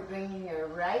forward, bringing your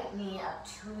right knee up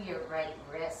to your right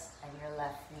wrist and your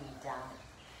left knee down.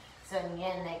 So in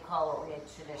yin, they call what we had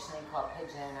traditionally called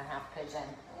pigeon or half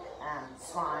pigeon,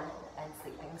 swan and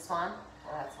sleeping swan.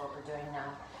 So that's what we're doing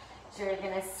now. So you're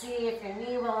gonna see if your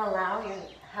knee will allow you,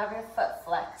 have your foot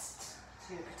flexed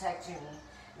to protect your knee.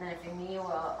 And then if your knee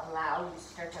will allow, you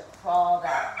start to crawl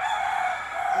that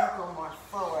ankle more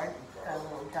forward. Got a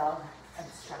little dog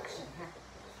obstruction here.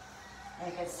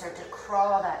 And you can start to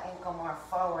crawl that ankle more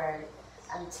forward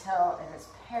until it is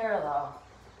parallel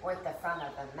with the front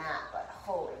of the mat. But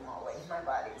holy moly, my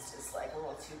body's just like a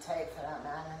little too tight for that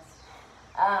madness.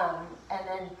 And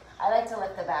then I like to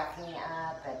lift the back knee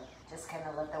up and just kind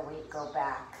of let the weight go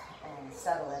back and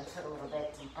settle into it a little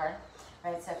bit deeper.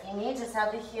 Right, so if you need, just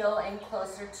have the heel in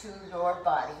closer to your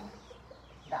body,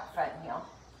 that front heel.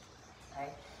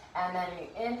 Right, and then you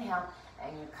inhale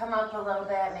and you come up a little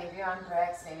bit. Maybe you're on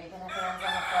bricks, maybe you can have hands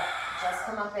on the foot. Just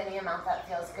come up any amount that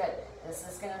feels good. This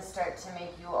is going to start to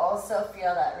make you also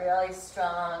feel that really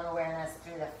strong awareness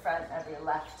through the front of your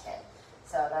left hip.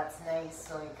 So that's nice.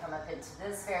 So you come up into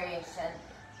this variation,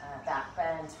 back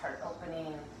bend, heart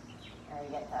opening. You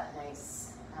get that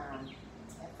nice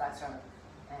hip flexor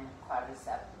and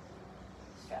quadricep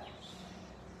stretch.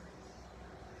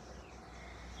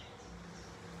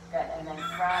 Good, and then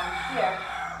from here,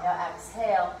 you'll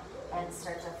exhale and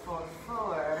start to fold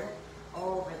forward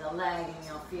over the leg, and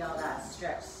you'll feel that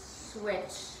stretch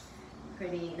switch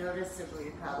pretty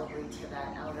noticeably probably to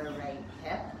that outer right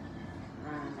hip.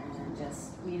 And then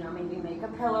just, maybe make a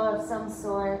pillow of some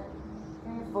sort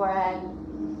for your forehead.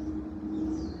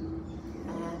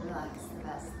 And relax the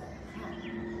best that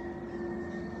you can.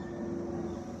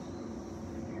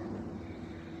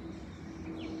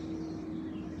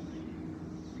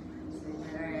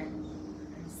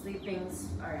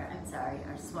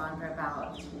 Our swan for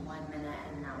about 1 minute,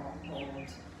 and now we'll hold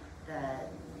the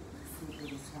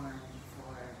sleeping swan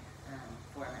for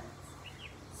 4 minutes.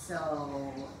 So,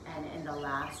 and in the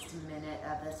last minute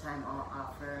of the time, I'll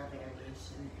offer a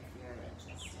variation if you're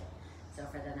interested. So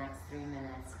for the next 3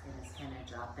 minutes, you can just kind of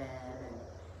drop in and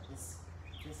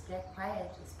just get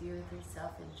quiet, just be with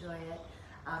yourself, enjoy it.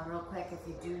 Real quick, if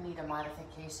you do need a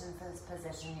modification for this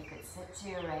position, you could sit to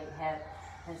your right hip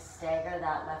and stagger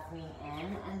that left knee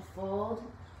in and fold,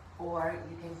 or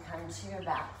you can come to your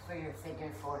back for your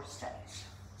figure 4 stretch.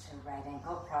 So right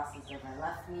ankle crosses over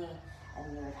left knee,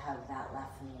 and you would have that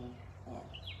left knee in.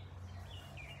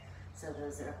 So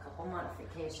those are a couple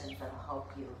modifications that will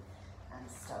help you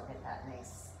still get that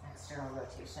nice external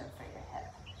rotation for your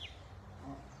hip.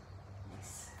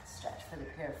 Nice stretch for the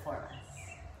piriformis.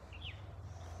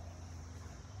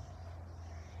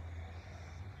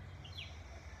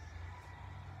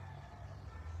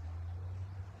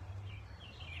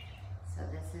 So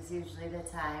this is usually the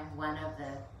time, one of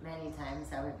the many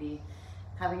times I would be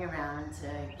coming around to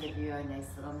give you a nice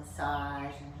little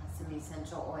massage and some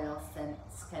essential oil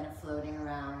scents kind of floating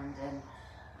around, and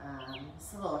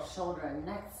just a little shoulder and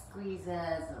neck squeezes,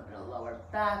 a little bit of lower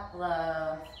back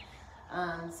love.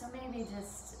 So maybe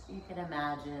just, you can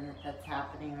imagine that that's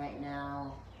happening right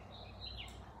now,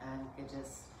 and you could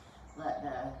just let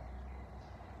the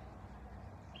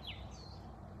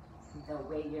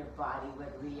way your body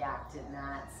would react in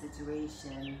that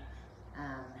situation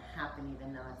happen,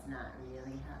 even though it's not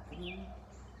really happening.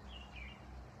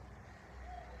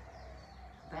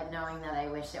 But knowing that I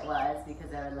wish it was,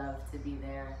 because I would love to be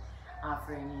there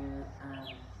offering you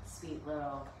sweet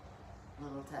little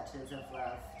touches of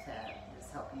love to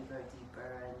just help you go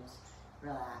deeper and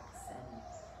relax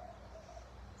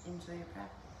and enjoy your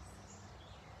practice.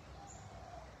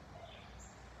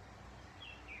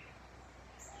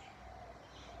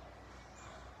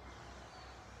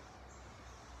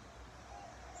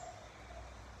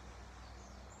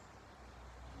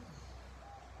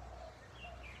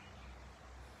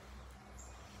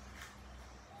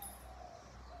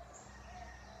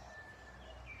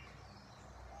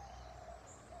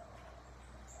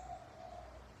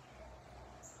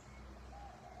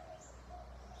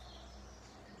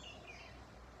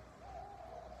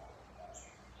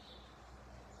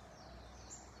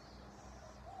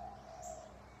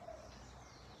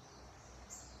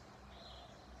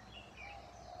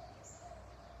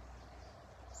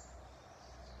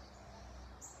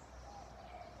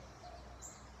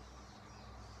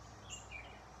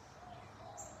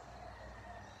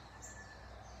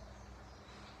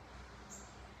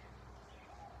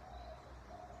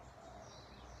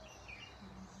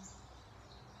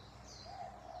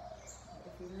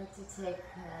 I'd like to take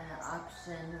an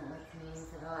option with me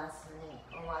for the last minute.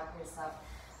 Walk yourself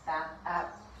back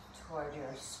up toward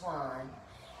your swan.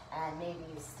 And maybe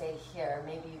you stay here.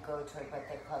 Maybe you go toward what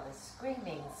they call the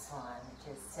screaming swan,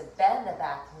 which is to bend the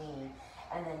back knee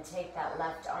and then take that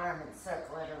left arm and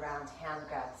circle it around hand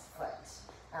grab's foot.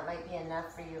 That might be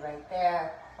enough for you right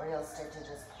there, or you'll start to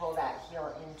just pull that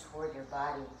heel in toward your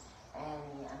body.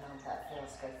 Any amount that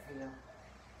feels good for you.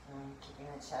 And keeping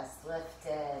the chest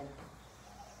lifted.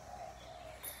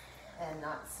 And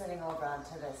not sitting over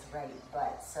onto this right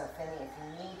butt. So if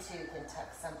you need to, you can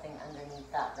tuck something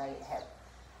underneath that right hip,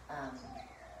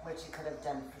 which you could have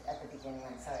done at the beginning.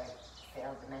 I'm sorry, I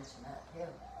failed to mention that too.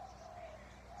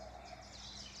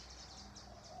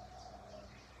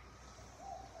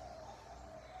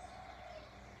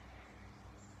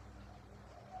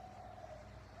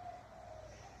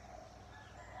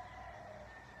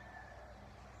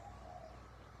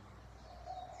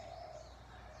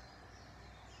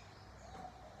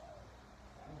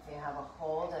 If you have a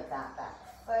hold of that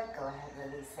back foot, go ahead,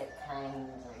 release it kindly.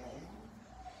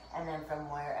 And then from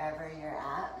wherever you're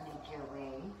at, make your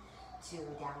way to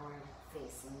downward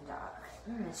facing dog.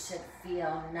 It should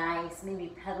feel nice.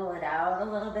 Maybe pedal it out a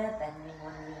little bit, bending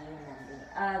one knee and then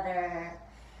the other.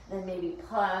 Then maybe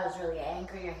pause, really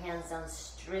anchor your hands down,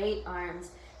 straight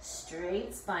arms,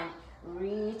 straight spine,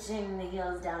 reaching the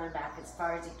heels down and back as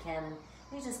far as you can.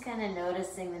 You're just kind of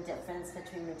noticing the difference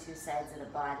between the two sides of the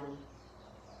body.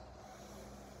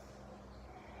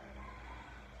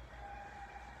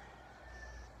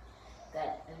 Good.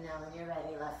 And now when you're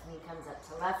ready, left knee comes up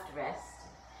to left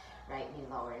wrist. Right knee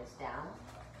lowers down.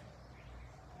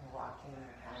 You're walking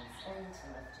your hands in to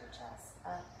lift your chest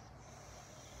up.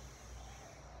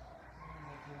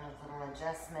 Making those little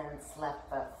adjustments. Left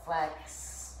foot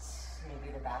flexed.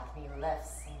 Maybe the back knee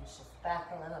lifts and you shift back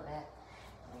a little bit.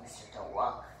 And you start to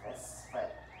walk this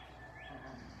foot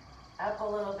up a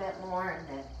little bit more, and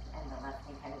the left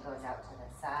knee kind of goes out to the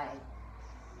side.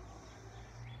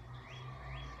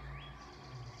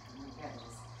 Again,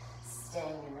 just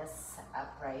staying in this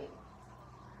upright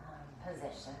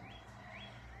position.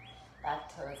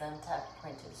 Back toes untucked,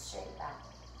 pointed straight back.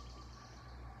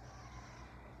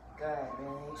 Good.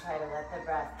 Really try to let the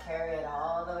breath carry it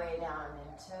all the way down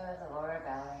into the lower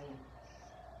belly.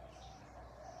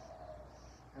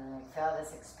 And feel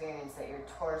this experience that your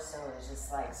torso is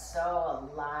just like so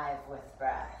alive with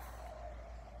breath.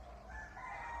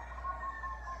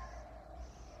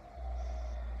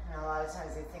 And a lot of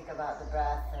times we think about the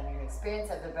breath, and the experience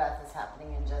of the breath is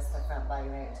happening in just the front body.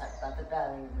 When you talk about the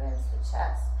belly, ribs, the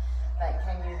chest. But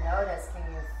can you notice, can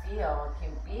you feel,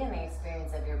 can be in the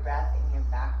experience of your breath in your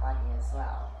back body as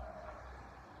well?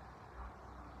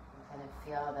 You kind of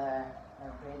feel the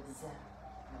ribs, the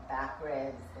back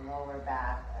ribs, the lower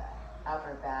back, the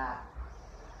upper back.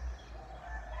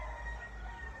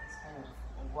 Just kind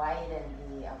of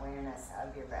widen the awareness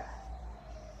of your breath.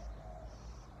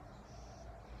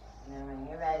 And then when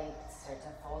you're ready, start to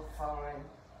fold forward.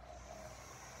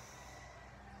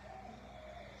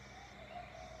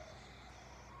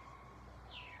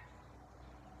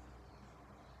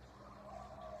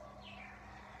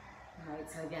 Alright,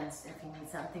 so again, if you need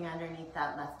something underneath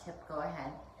that left hip, go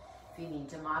ahead. If you need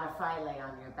to modify, lay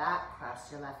on your back,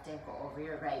 cross your left ankle over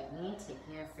your right knee,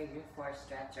 taking a figure four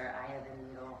stretch or eye of the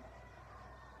needle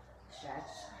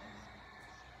stretch.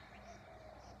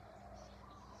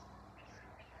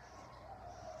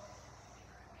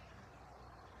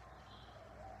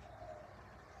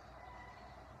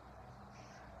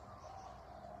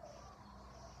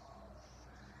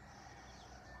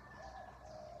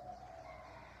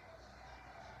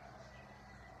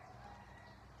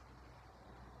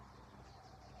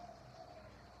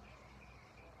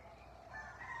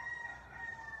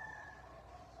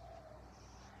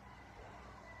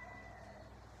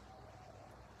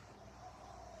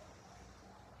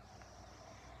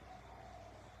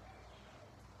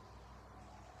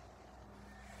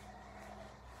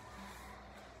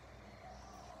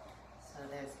 So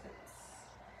there's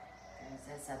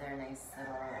this other nice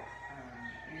little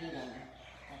reading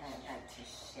that I'd like to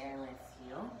share with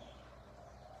you.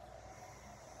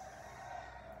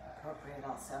 Appropriate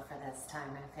also for this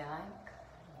time, I feel like.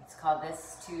 It's called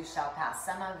This Too Shall Pass.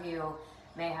 Some of you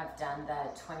may have done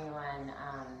the 21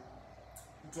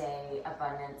 day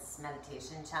abundance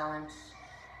meditation challenge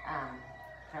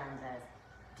from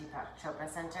the Deepak Chopra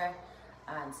Center.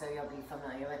 So you'll be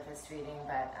familiar with this reading,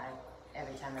 but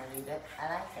every time I read it,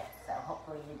 I like it. So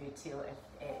hopefully you do too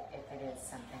if it is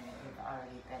something that you've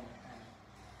already been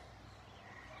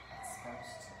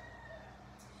exposed to.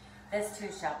 This too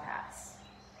shall pass.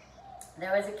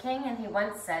 There was a king, and he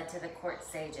once said to the court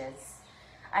sages,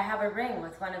 I have a ring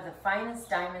with one of the finest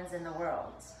diamonds in the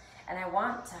world, and I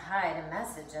want to hide a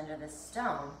message under this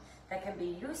stone that can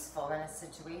be useful in a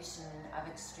situation of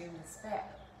extreme despair.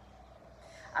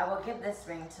 I will give this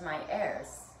ring to my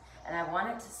heirs, and I want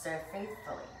it to serve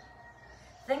faithfully.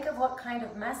 Think of what kind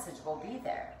of message will be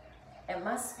there. It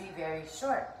must be very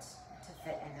short to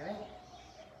fit in the ring.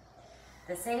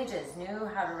 The sages knew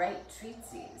how to write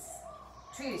treatises,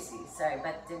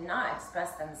 but did not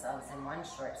express themselves in one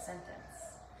short sentence.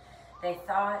 They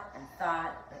thought and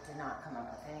thought, but did not come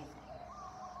up with anything.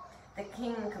 The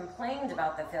king complained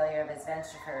about the failure of his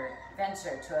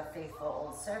venture to a faithful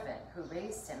old servant who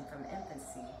raised him from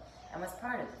infancy and was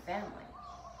part of the family.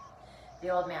 The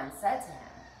old man said to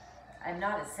him, "I'm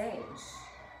not a sage,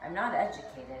 I'm not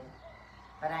educated,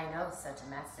 but I know such a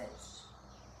message."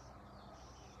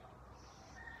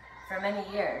 For many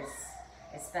years,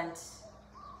 I spent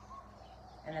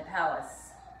in the palace.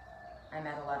 I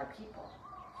met a lot of people.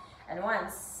 And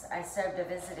once I served a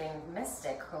visiting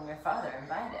mystic whom your father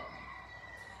invited.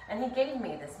 And he gave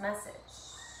me this message.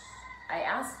 I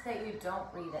ask that you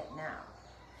don't read it now.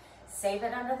 Save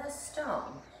it under the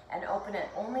stone and open it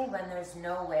only when there's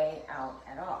no way out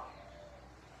at all.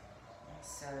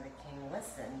 So the king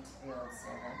listened to the old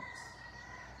servant.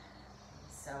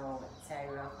 So, sorry,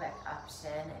 real quick,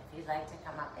 option, if you'd like to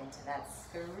come up into that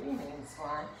screaming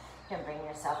swan, you can bring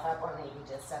yourself up or maybe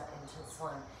just up into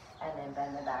swan and then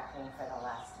bend the back knee for the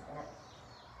last minute.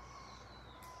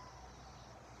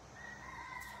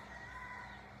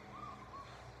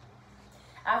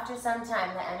 After some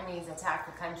time, the enemies attacked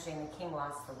the country and the king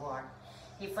lost the war.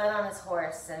 He fled on his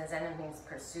horse and his enemies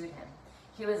pursued him.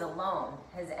 He was alone.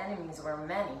 His enemies were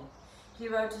many. He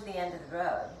rode to the end of the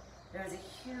road. There was a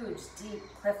huge, deep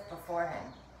cliff before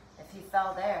him. If he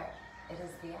fell there, it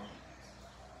is the end.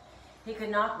 He could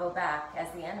not go back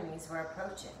as the enemies were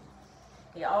approaching.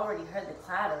 He already heard the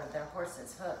clatter of their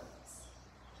horses' hooves.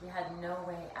 He had no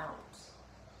way out.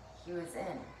 He was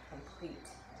in complete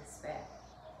despair.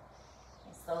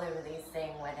 Slowly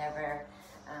releasing whatever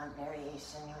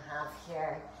variation you have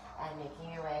here and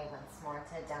making your way once more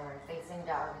to downward facing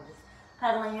dog and just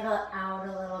pedaling it out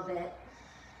a little bit.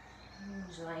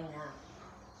 Enjoying that.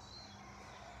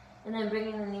 And then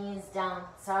bringing the knees down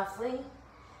softly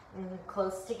and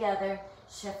close together.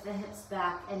 Shift the hips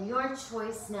back. And your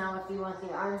choice now if you want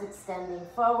the arms extending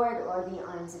forward or the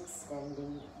arms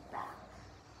extending back.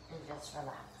 And just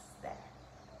relax there.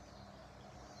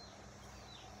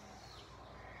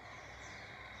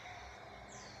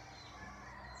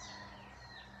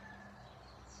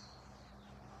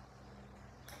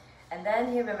 And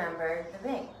then he remembered the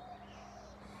ring.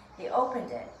 He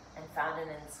opened it and found an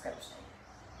inscription.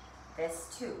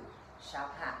 "This too shall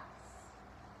pass."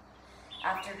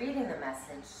 After reading the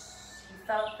message, he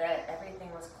felt that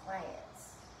everything was quiet.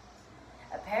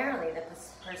 Apparently, the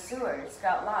pursuers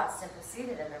got lost and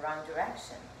proceeded in the wrong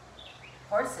direction.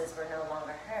 Horses were no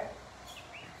longer heard.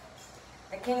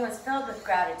 The king was filled with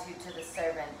gratitude to the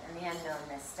servant and the unknown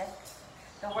mystic.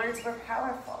 The words were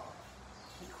powerful.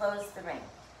 He closed the ring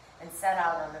and set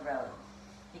out on the road.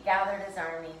 He gathered his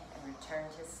army and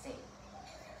returned to state.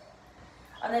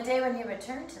 On the day when he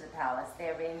returned to the palace, they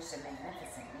arranged a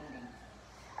magnificent meeting,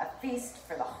 a feast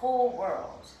for the whole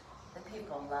world. The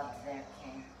people loved their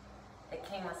king. The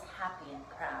king was happy and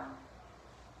proud.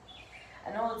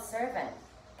 An old servant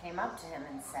came up to him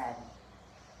and said,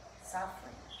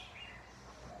 softly,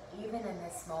 "Even in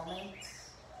this moment,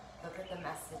 look at the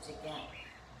message again."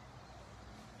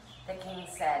 The king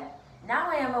said,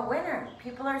 "Now I am a winner.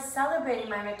 People are celebrating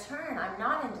my return. I'm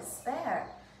not in despair,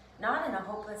 not in a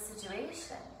hopeless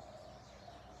situation."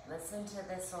 "Listen to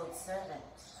this old servant,"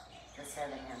 the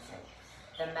servant answered.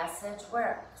 "The message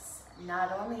works,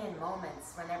 not only in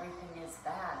moments when everything is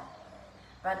bad,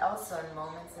 but also in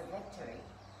moments of victory."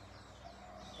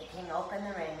 The king opened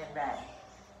the ring and read,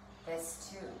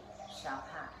 "This too shall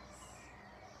pass."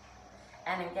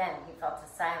 And again he felt a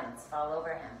silence fall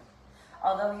over him.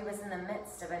 Although he was in the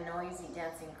midst of a noisy,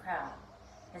 dancing crowd,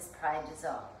 his pride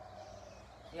dissolved.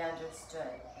 He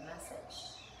understood the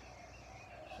message.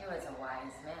 He was a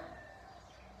wise man.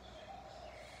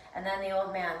 And then the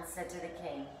old man said to the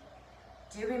king,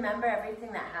 "Do you remember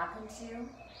everything that happened to you?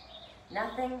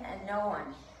 Nothing and no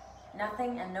one,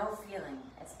 nothing and no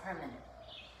feeling is permanent.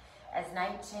 As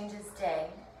night changes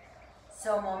day,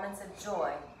 so moments of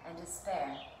joy and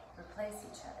despair replace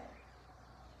each other.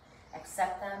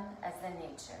 Accept them as the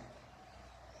nature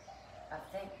of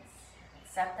things.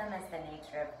 Accept them as the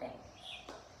nature of things,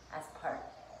 as part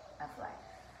of life."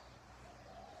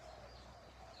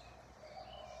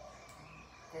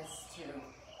 This too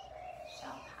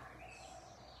shall pass.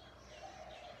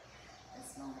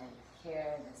 This moment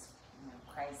here, this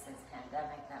crisis,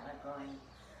 pandemic that we're going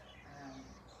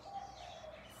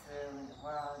through in the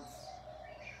world,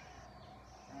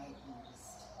 right? And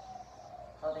just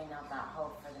holding out that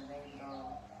hope for the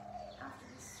rainbow after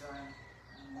the storm,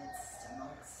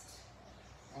 amongst,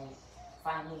 right?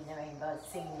 Finding the rainbow,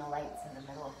 seeing the lights in the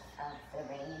middle of the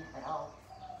rain at all.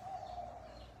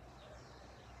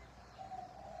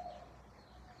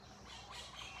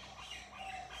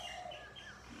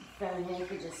 From here, you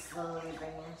could just slowly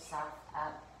bring yourself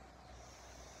up.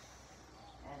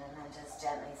 And then just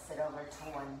gently sit over to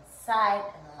one side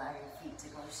and allow your feet to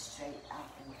go straight up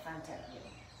in front of you.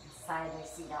 Slide your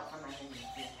seat out from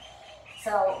underneath you.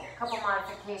 So, a couple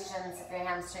modifications. If your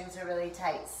hamstrings are really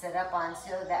tight, sit up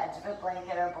onto the edge of a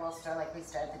blanket or bolster like we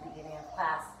started at the beginning of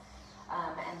class.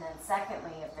 And then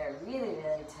secondly, if they're really,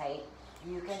 really tight,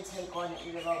 you can take your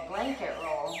little blanket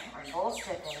roll or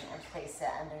bolster thing and place it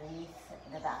underneath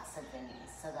the backs of the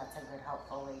knees. So that's a good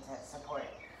helpful way to support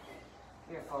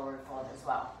your forward fold as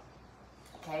well.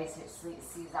 Okay, so your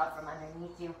seat's out from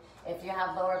underneath you. If you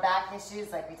have lower back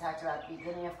issues, like we talked about at the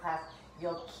beginning of class,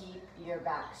 you'll keep your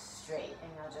back straight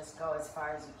and you'll just go as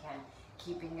far as you can,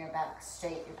 keeping your back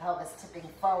straight, your pelvis tipping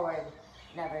forward,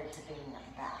 never tipping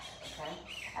back, okay?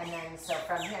 And then, so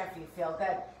from here, if you feel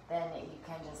good, then you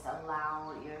can just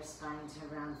allow your spine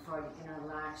to round forward. You can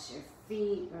relax your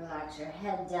feet, relax your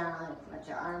head down, let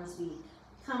your arms be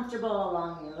comfortable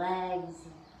along your legs.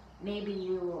 Maybe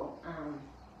you,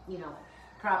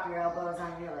 prop your elbows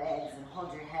on your legs and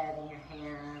hold your head in your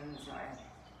hands, or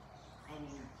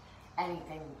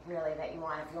anything really that you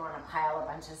want. If you want to pile a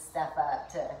bunch of stuff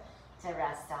up to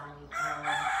rest on, you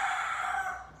can.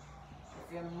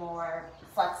 If you're more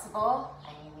flexible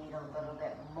and you need a little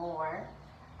bit more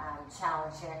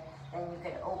challenge here, then you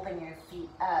could open your feet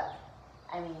up.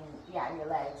 Your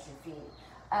legs, your feet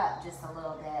up just a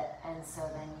little bit, and so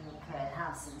then you could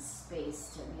have some space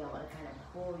to be able to kind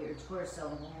of pull your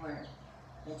torso more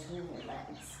between your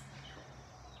legs.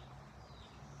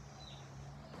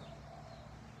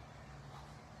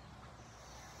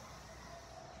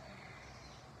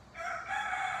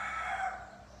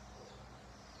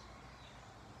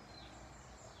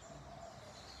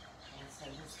 And so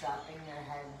just dropping your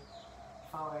head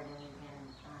forward, and again,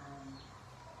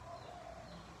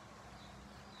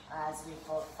 as we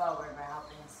fold forward, we're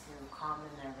helping to calm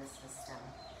the nervous system.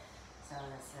 So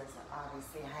this is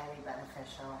obviously highly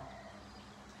beneficial.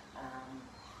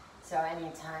 So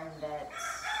anytime that,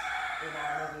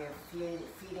 maybe you're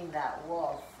feeding that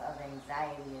wolf of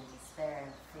anxiety and despair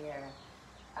and fear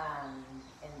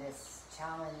in this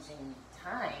challenging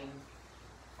time,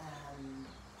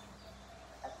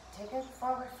 take a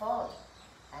forward fold.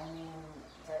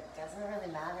 It doesn't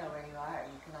really matter where you are.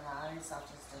 You can allow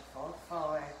yourself just to fold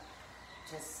forward,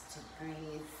 just to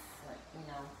breathe,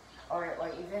 or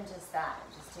even just that.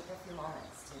 Just take a few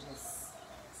moments to just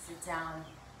sit down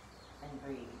and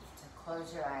breathe, to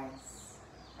close your eyes,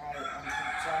 right, and to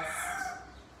just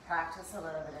practice a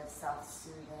little bit of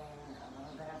self-soothing, a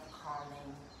little bit of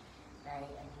calming, right,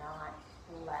 and not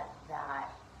let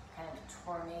that kind of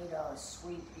tornado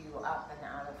sweep you up and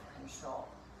out of control.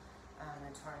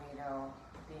 The tornado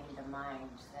being the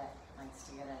mind that likes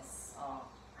to get us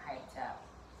all hyped up.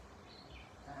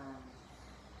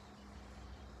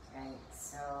 Right,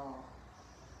 so,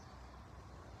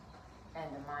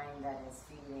 and the mind that is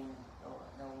feeding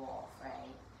the wolf,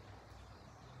 right?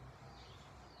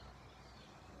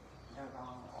 The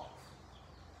wrong wolf.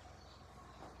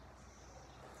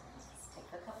 So just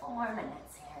take a couple more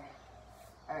minutes here.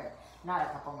 Or, not a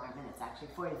couple more minutes, actually,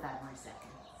 45 more seconds.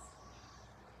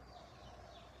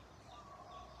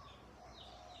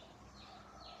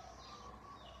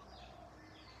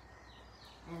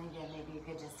 And again, maybe you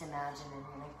could just imagine I'm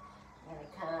gonna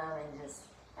come and just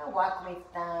walk my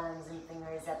thumbs and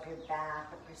fingers up your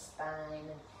back, up your spine,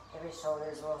 and give your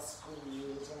shoulders a little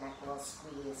squeeze, your neck a little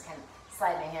squeeze. Kind of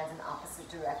slide my hands in opposite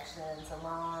directions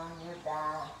along your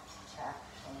back, check,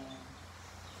 and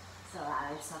so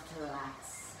allow yourself to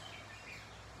relax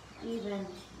even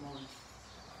more.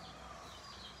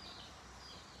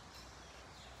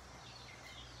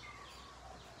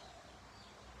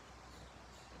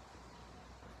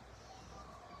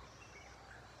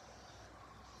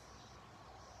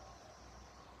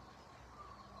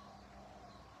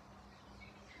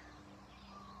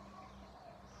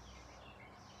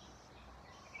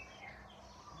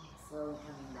 Slowly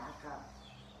coming back up.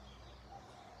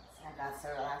 So I got so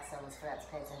relaxed I almost forgot to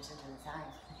pay attention to the time.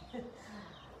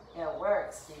 It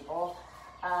works, people.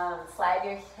 Slide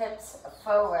your hips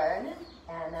forward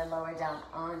and then lower down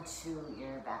onto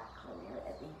your back when you're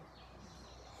ready.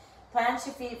 Plant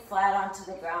your feet flat onto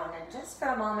the ground and just for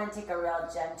a moment take a real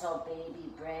gentle baby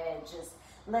bridge, just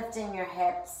lifting your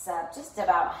hips up just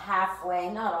about halfway,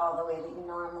 not all the way that you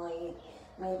normally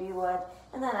maybe would.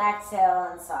 And then exhale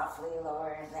and softly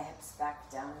lower the hips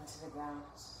back down to the ground.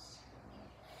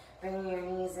 Bring your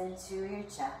knees into your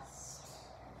chest.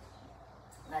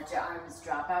 Let your arms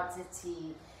drop out to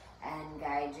T and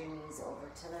guide your knees over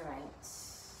to the right.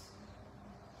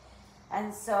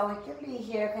 And so we could be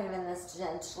here kind of in this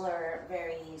gentler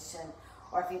variation,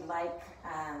 or if you'd like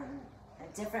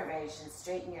a different variation,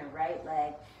 straighten your right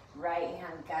leg, right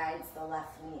hand guides the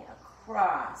left knee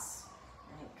across,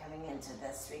 right, coming into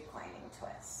this reclining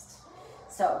twist.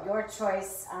 So your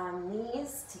choice,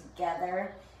 knees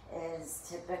together is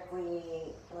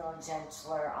typically a little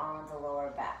gentler on the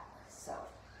lower back. So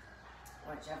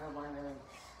whichever one really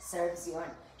serves you.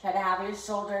 And try to have your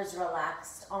shoulders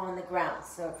relaxed on the ground.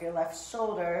 So if your left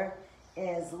shoulder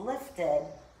is lifted,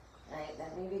 right, then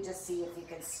maybe just see if you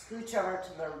can scooch over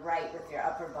to the right with your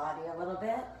upper body a little bit,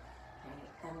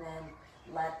 right, and then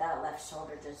let that left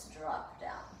shoulder just drop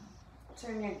down.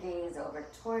 Turn your gaze over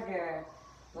toward your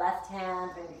left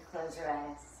hand, maybe close your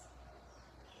eyes.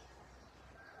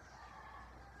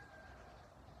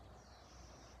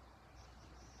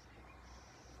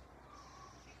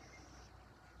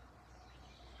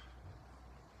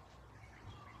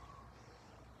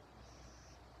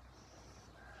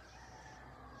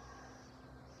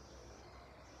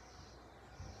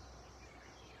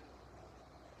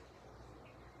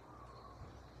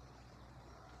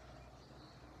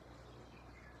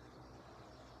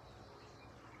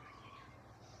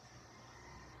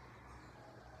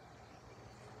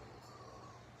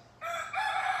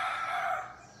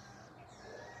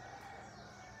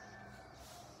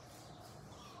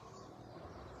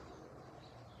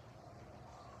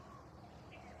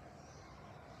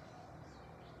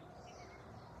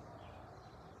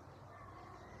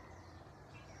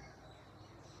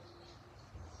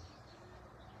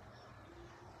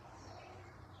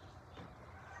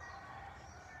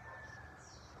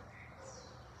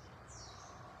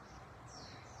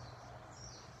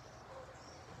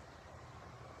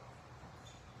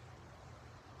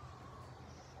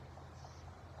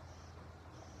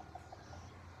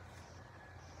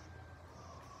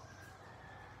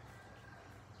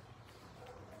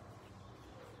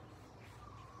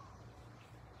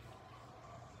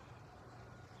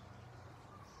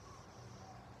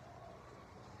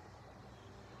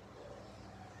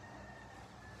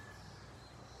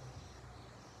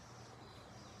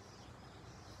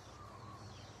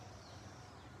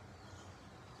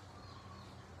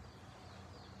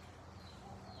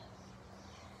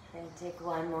 And take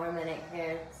one more minute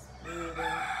here, just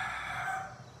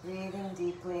breathing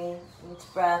deeply,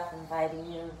 each breath inviting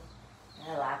you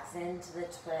to relax into the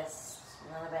twist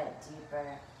a little bit deeper.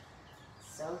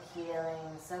 So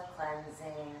healing, so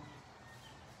cleansing.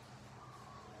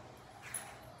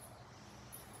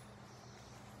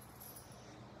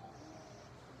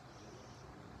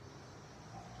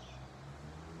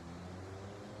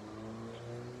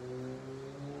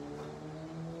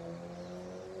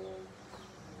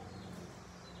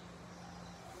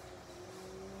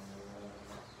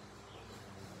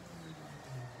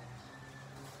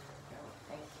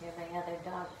 Hear my other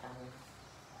dog coming.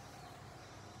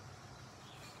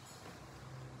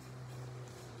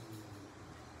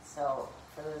 So,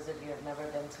 for those of you who have never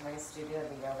been to my studio,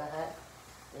 the Yoga Hut,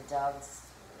 the dogs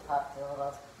popped a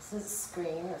little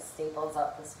screen, that staples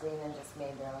up the screen, and just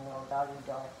made their own little doggy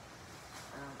door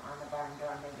on the barn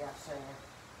door. Maybe I'll show you.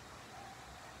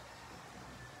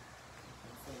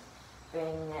 Let's see.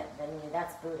 Bring the knee,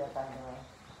 that's Buddha, by the way.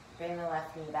 Bring the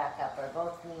left knee back up, or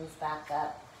both knees back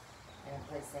up. And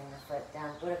placing the foot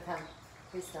down. Buddha, come.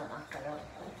 Please don't knock that over.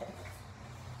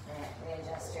 And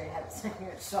readjust your hips and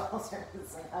your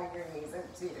shoulders and hug your knees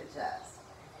into your chest.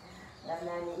 And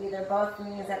then either both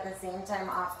knees at the same time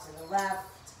off to the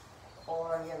left,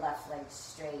 or your left leg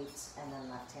straight, and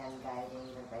then left hand guiding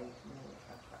the right knee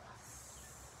across.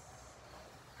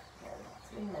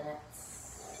 Good. 3 minutes.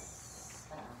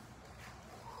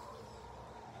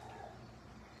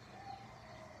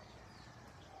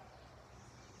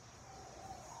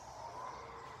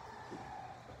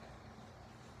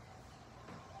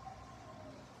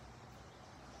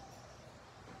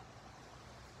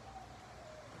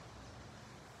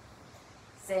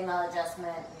 Same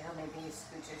adjustment, maybe you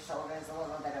scoot your shoulders a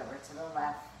little bit over to the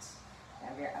left. You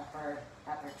have your upper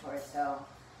torso,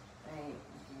 right,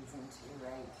 gaze into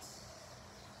your right.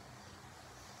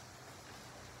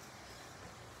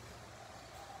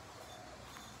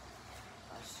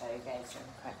 I'll show you guys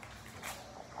real quick.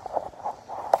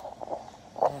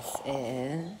 this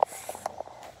is,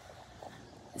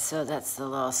 so that's the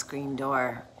little screen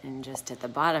door, and just at the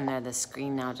bottom there, the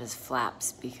screen now just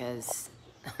flaps because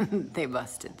they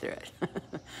busted through it.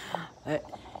 But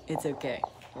it's okay,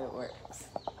 it works.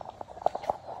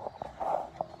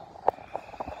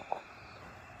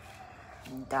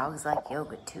 And dogs like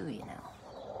yoga too, you know.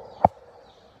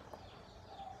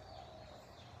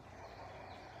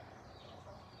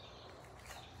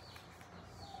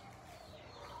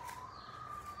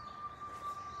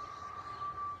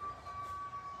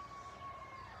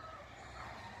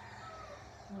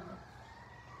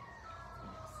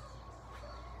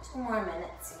 Two more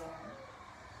minutes here.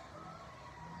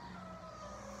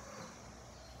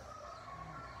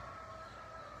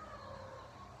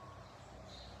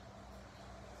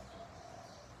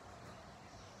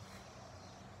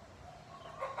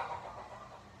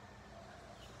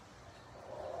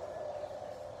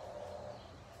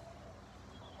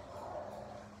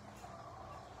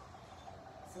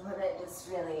 So what I just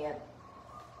really,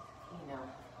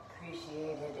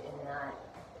 appreciated in that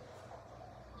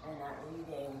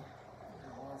reading, the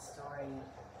whole story,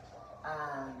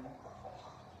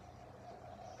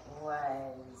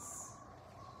 was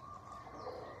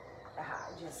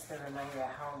just the reminder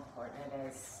how important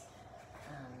it is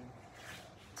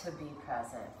to be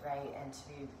present, right? And to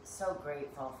be so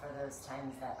grateful for those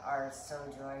times that are so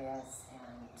joyous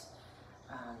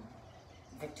and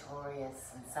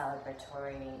victorious and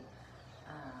celebratory,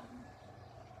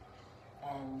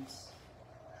 and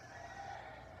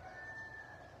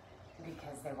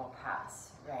because they will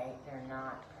pass, right? They're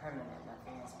not permanent,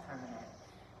 nothing is permanent.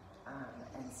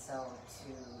 And so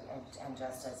and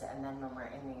just as, and then when we're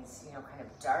in these, kind of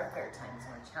darker times,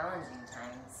 more challenging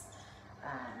times,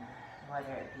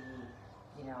 whether it be,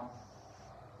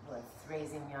 with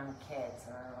raising young kids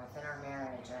or within our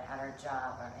marriage or at our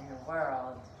job or in the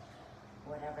world,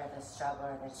 whatever the struggle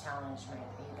or the challenge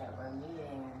might be that we're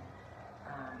meeting,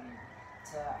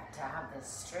 to have the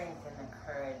strength and the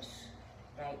courage,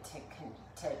 right, to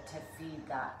feed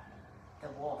the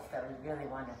wolf that we really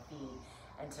want to feed,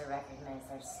 and to recognize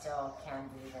there still can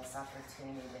be this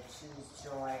opportunity to choose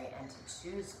joy and to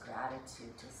choose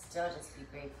gratitude, to still just be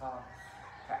grateful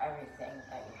for everything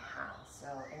that you have.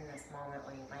 So in this moment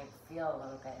where you might feel a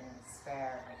little bit in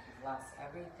despair, like you've lost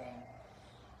everything,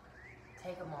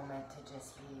 take a moment to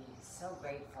just be so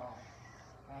grateful,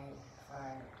 right, for,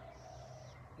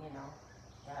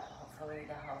 that hopefully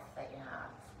the health that you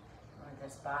have, or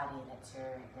this body that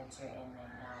you're in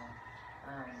right now,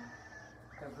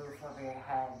 the roof over your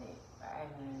head. I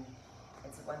mean,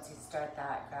 it's once you start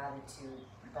that gratitude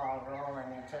ball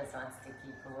rolling, it just wants to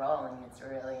keep rolling. It's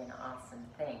really an awesome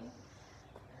thing.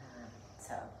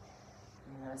 So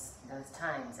in those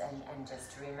times, and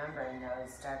just to remember in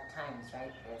those dark times,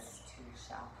 right, this too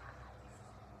shall pass.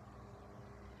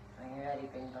 When you're ready,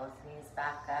 bring both knees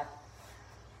back up,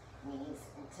 knees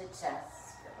into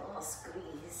chest, give a little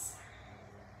squeeze.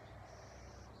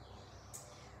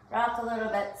 Rock a little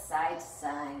bit side to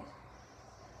side.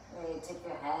 Maybe take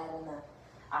your head in the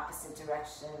opposite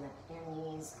direction that your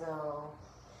knees go.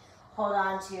 Hold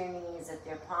on to your knees with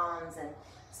your palms and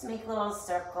just make little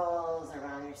circles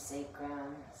around your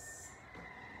sacrum.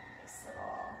 Nice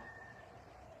little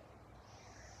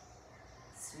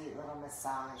sweet little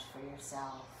massage for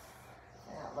yourself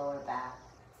in that lower back.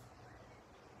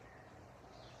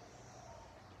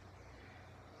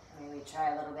 Maybe try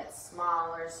a little bit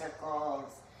smaller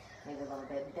circles, maybe a little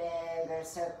bit bigger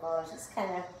circles, just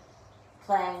kind of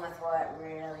playing with what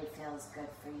really feels good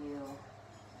for you.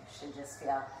 You should just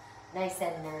feel nice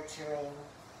and nurturing,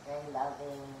 very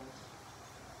loving.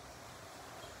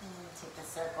 And take a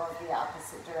circle the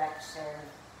opposite direction.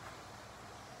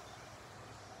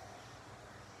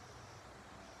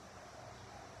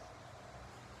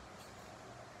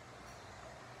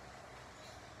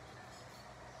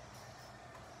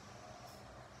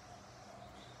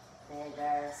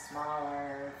 Bigger,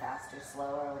 smaller, faster,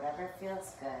 slower, whatever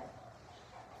feels good.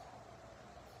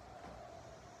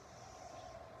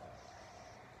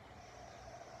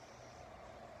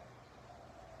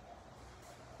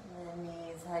 And the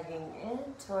knees hugging in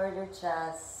toward your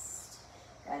chest.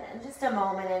 Good. And just a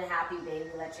moment in happy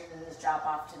baby, let your knees drop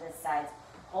off to the sides,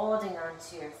 holding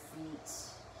onto your feet.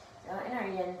 In our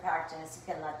yin practice,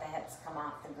 you can let the hips come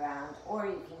off the ground, or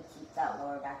you can keep that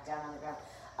lower back down on the ground.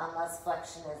 Unless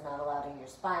flexion is not allowed in your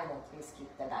spine, then please keep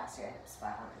the backs of your hips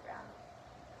flat on the ground.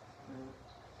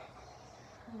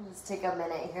 Let's take a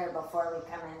minute here before we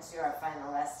come into our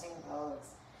final resting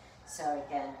pose. So you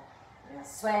can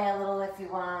sway a little if you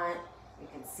want. You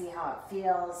can see how it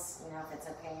feels, if it's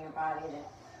okay in your body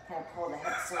to Kind of pull the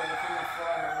hips away from the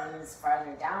floor and the knees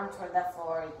farther down toward the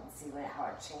floor. You can see how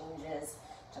it changes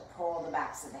to pull the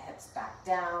backs of the hips back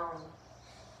down.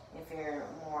 If you're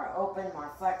more open,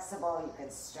 more flexible, you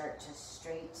could start to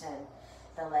straighten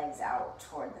the legs out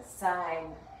toward the side.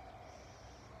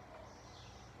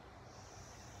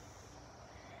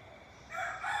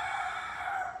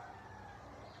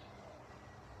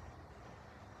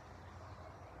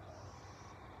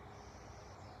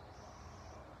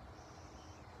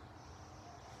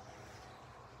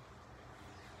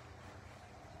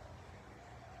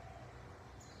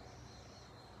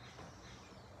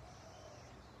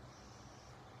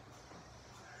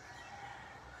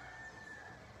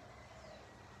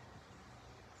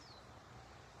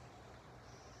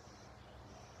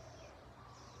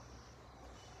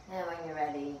 And when you're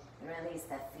ready, release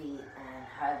the feet and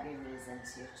hug your knees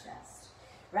into your chest.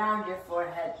 Round your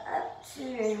forehead up to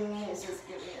your knees. Just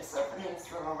give yourself a nice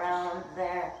little round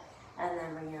there. And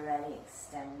then when you're ready,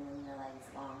 extending the legs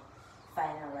long.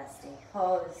 Final resting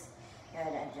pose.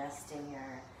 Good, adjusting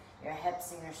your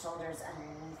hips and your shoulders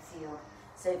underneath you.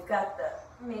 So you've got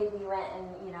maybe you went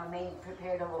and,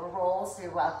 prepared a little roll. So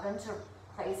you're welcome to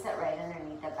place it right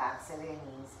underneath the backs of your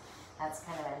knees. That's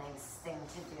kind of a nice thing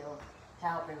to do to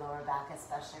help your lower back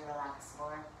especially relax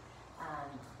more.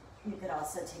 You could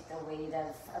also take the weight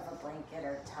of a blanket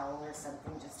or towel or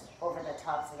something just over the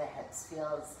tops of the hips.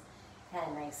 Feels kind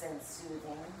of nice and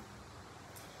soothing.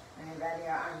 When you're ready,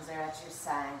 your arms are at your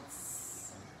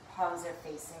sides. Palms are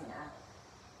facing up.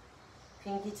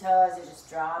 Pinky toes are just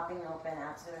dropping open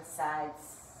out to the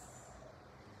sides.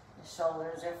 The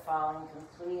shoulders are falling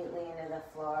completely into the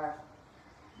floor.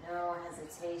 No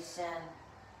hesitation.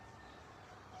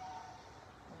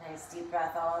 Nice deep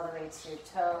breath all the way to your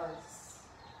toes.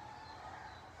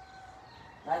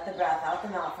 Let the breath out the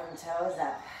mouth from toes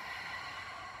up.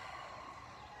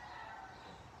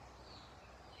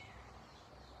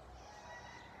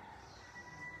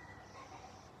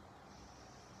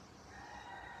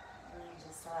 And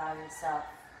just allow yourself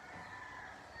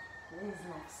these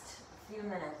next few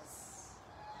minutes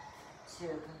to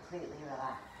completely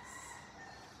relax.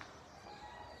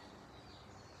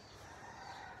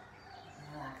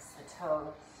 Relax the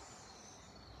toes.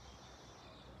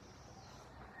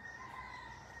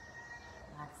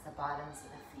 Relax the bottoms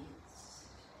of the feet,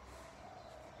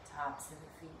 tops of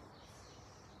the feet,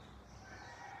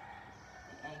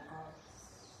 the ankles.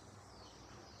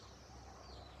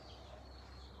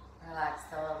 Relax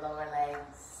the lower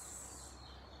legs,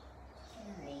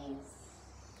 the knees.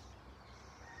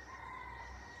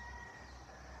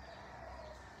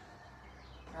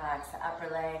 Relax the upper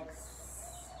legs.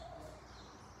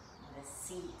 The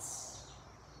seat,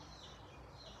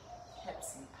 hips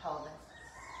and pelvis,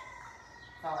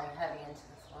 falling heavy into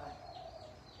the floor.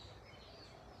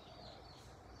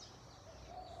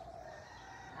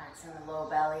 Relaxing the low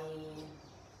belly,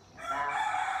 the back.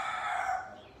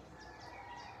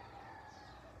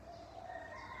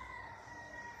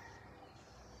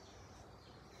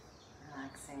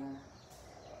 Relaxing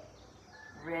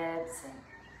ribs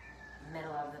and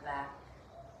middle of the back.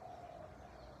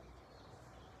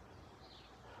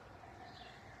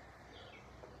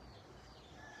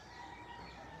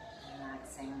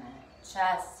 Relaxing the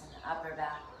chest and the upper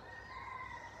back.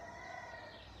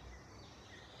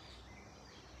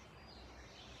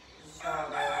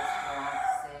 Shoulders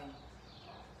relaxing.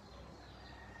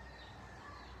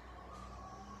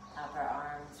 Upper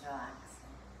arms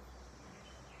relaxing.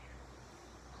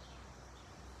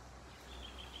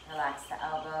 Relax the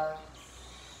elbows,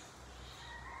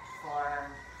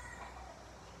 forearms.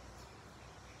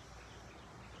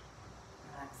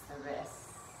 Relax the wrists.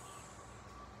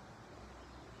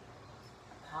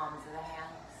 Palms of the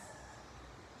hands,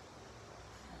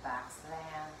 the backs of the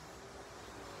hands,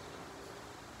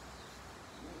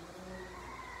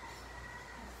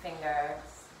 fingers,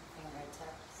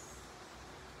 fingertips.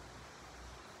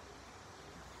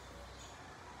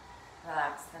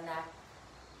 Relax the neck.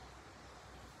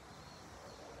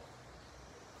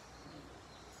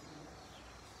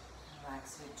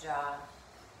 Relax your jaw,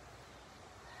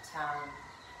 tongue,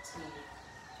 teeth,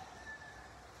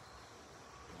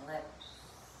 lips.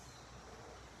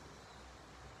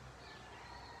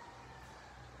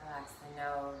 Relax the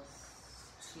nose,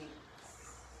 cheeks,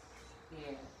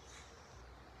 ears.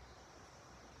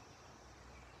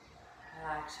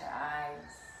 Relax your eyes,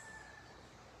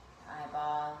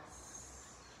 eyeballs,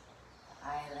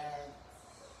 eyelids,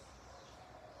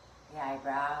 the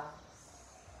eyebrows,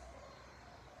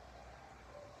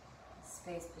 the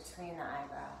space between the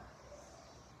eyebrows.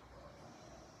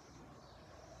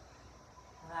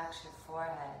 Relax your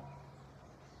forehead,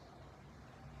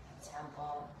 the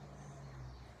temple,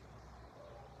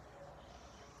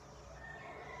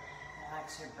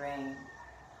 Relax your brain.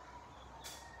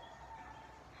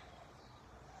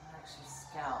 Relax your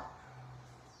scalp.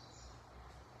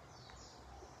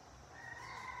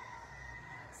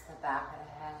 Relax the back of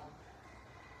the head.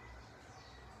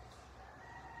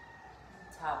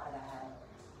 The top of the head.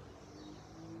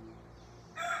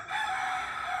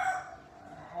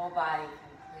 The whole body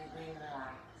completely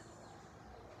relaxed.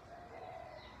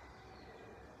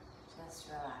 Just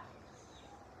relax.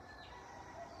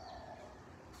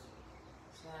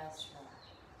 Just relax.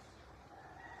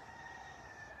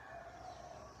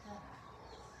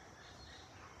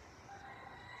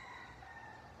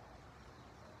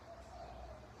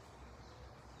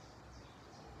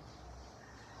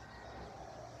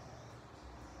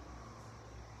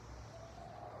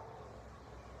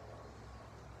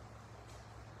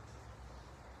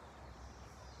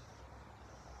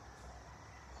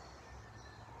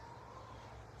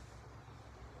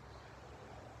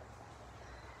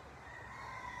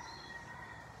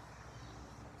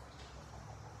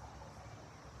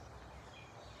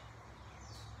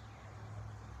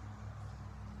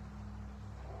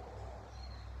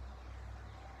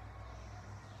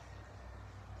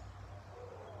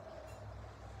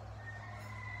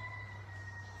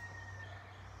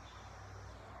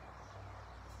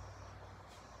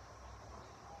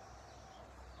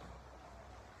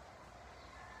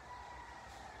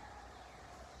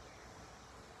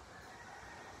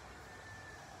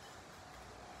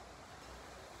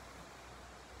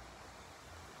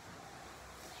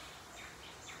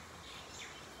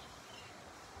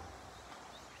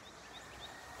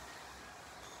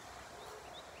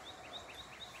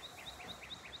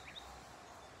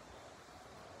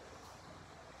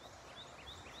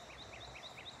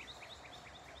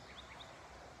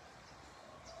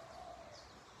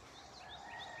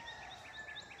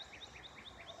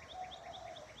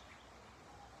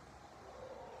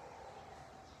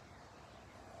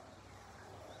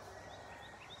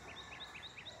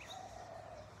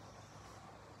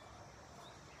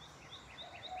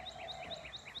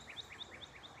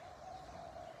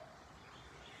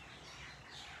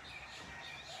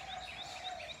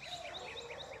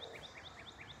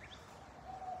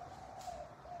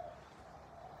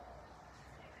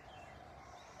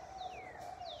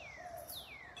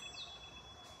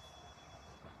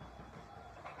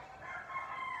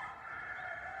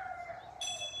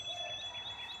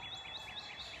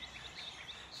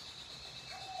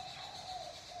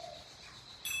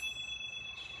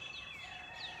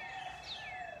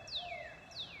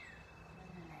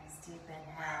 Deep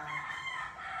inhale,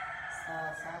 slow,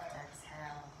 soft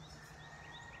exhale.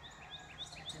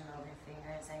 Start to move your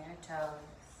fingers and your toes.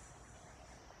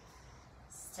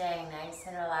 Staying nice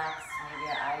and relaxed. Maybe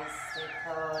your eyes stay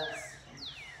closed.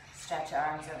 Stretch your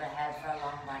arms overhead for a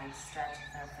long body stretch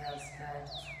if that feels good.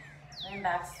 Coming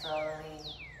back slowly,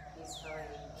 peacefully.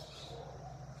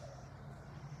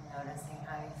 Noticing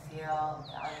how you feel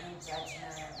without any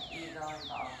judgment or ego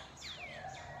involved.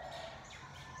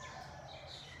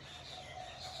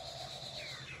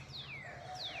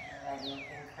 Ready, you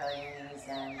can curl your knees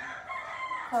in,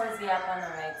 cozy up on the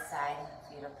right side,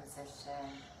 fetal position,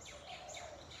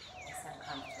 nice and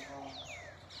comfortable.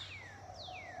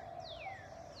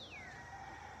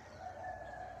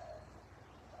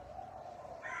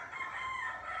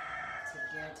 Take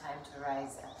your time to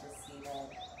rise up to seated.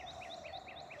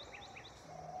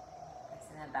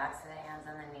 Placing the backs of the hands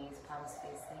on the knees, palms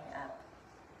facing up.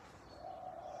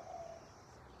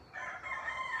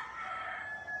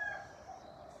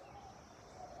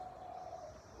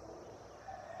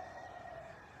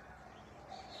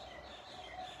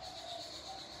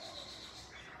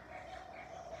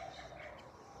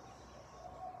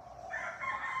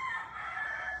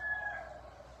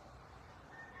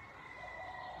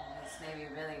 Maybe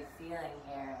really feeling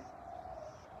here,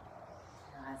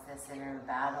 as this inner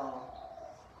battle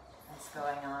is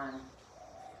going on.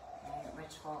 Right?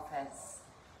 Which wolf is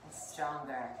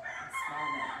stronger in this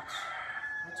moment?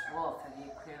 Which wolf have you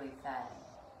clearly fed?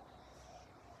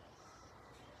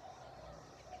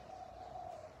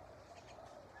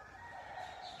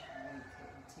 And you can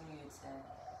continue to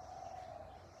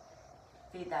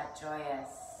feed that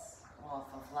joyous wolf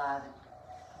of love,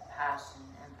 compassion,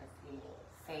 empathy,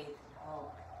 faith, and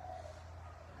hope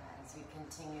as we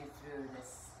continue through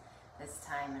this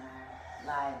time in our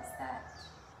lives that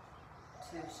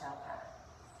too shall pass.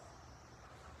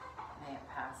 May it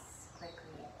pass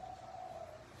quickly,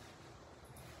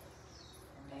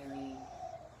 and may we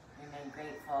remain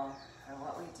grateful for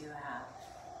what we do have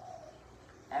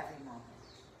every moment.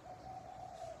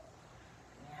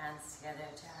 Your hands together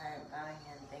to heart, bowing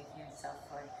in, thanking yourself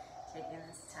for taking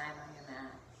this time on your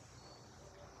mat.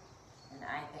 And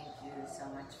I thank you so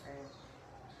much for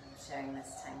sharing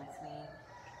this time with me,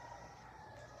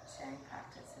 sharing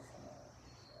practice with me.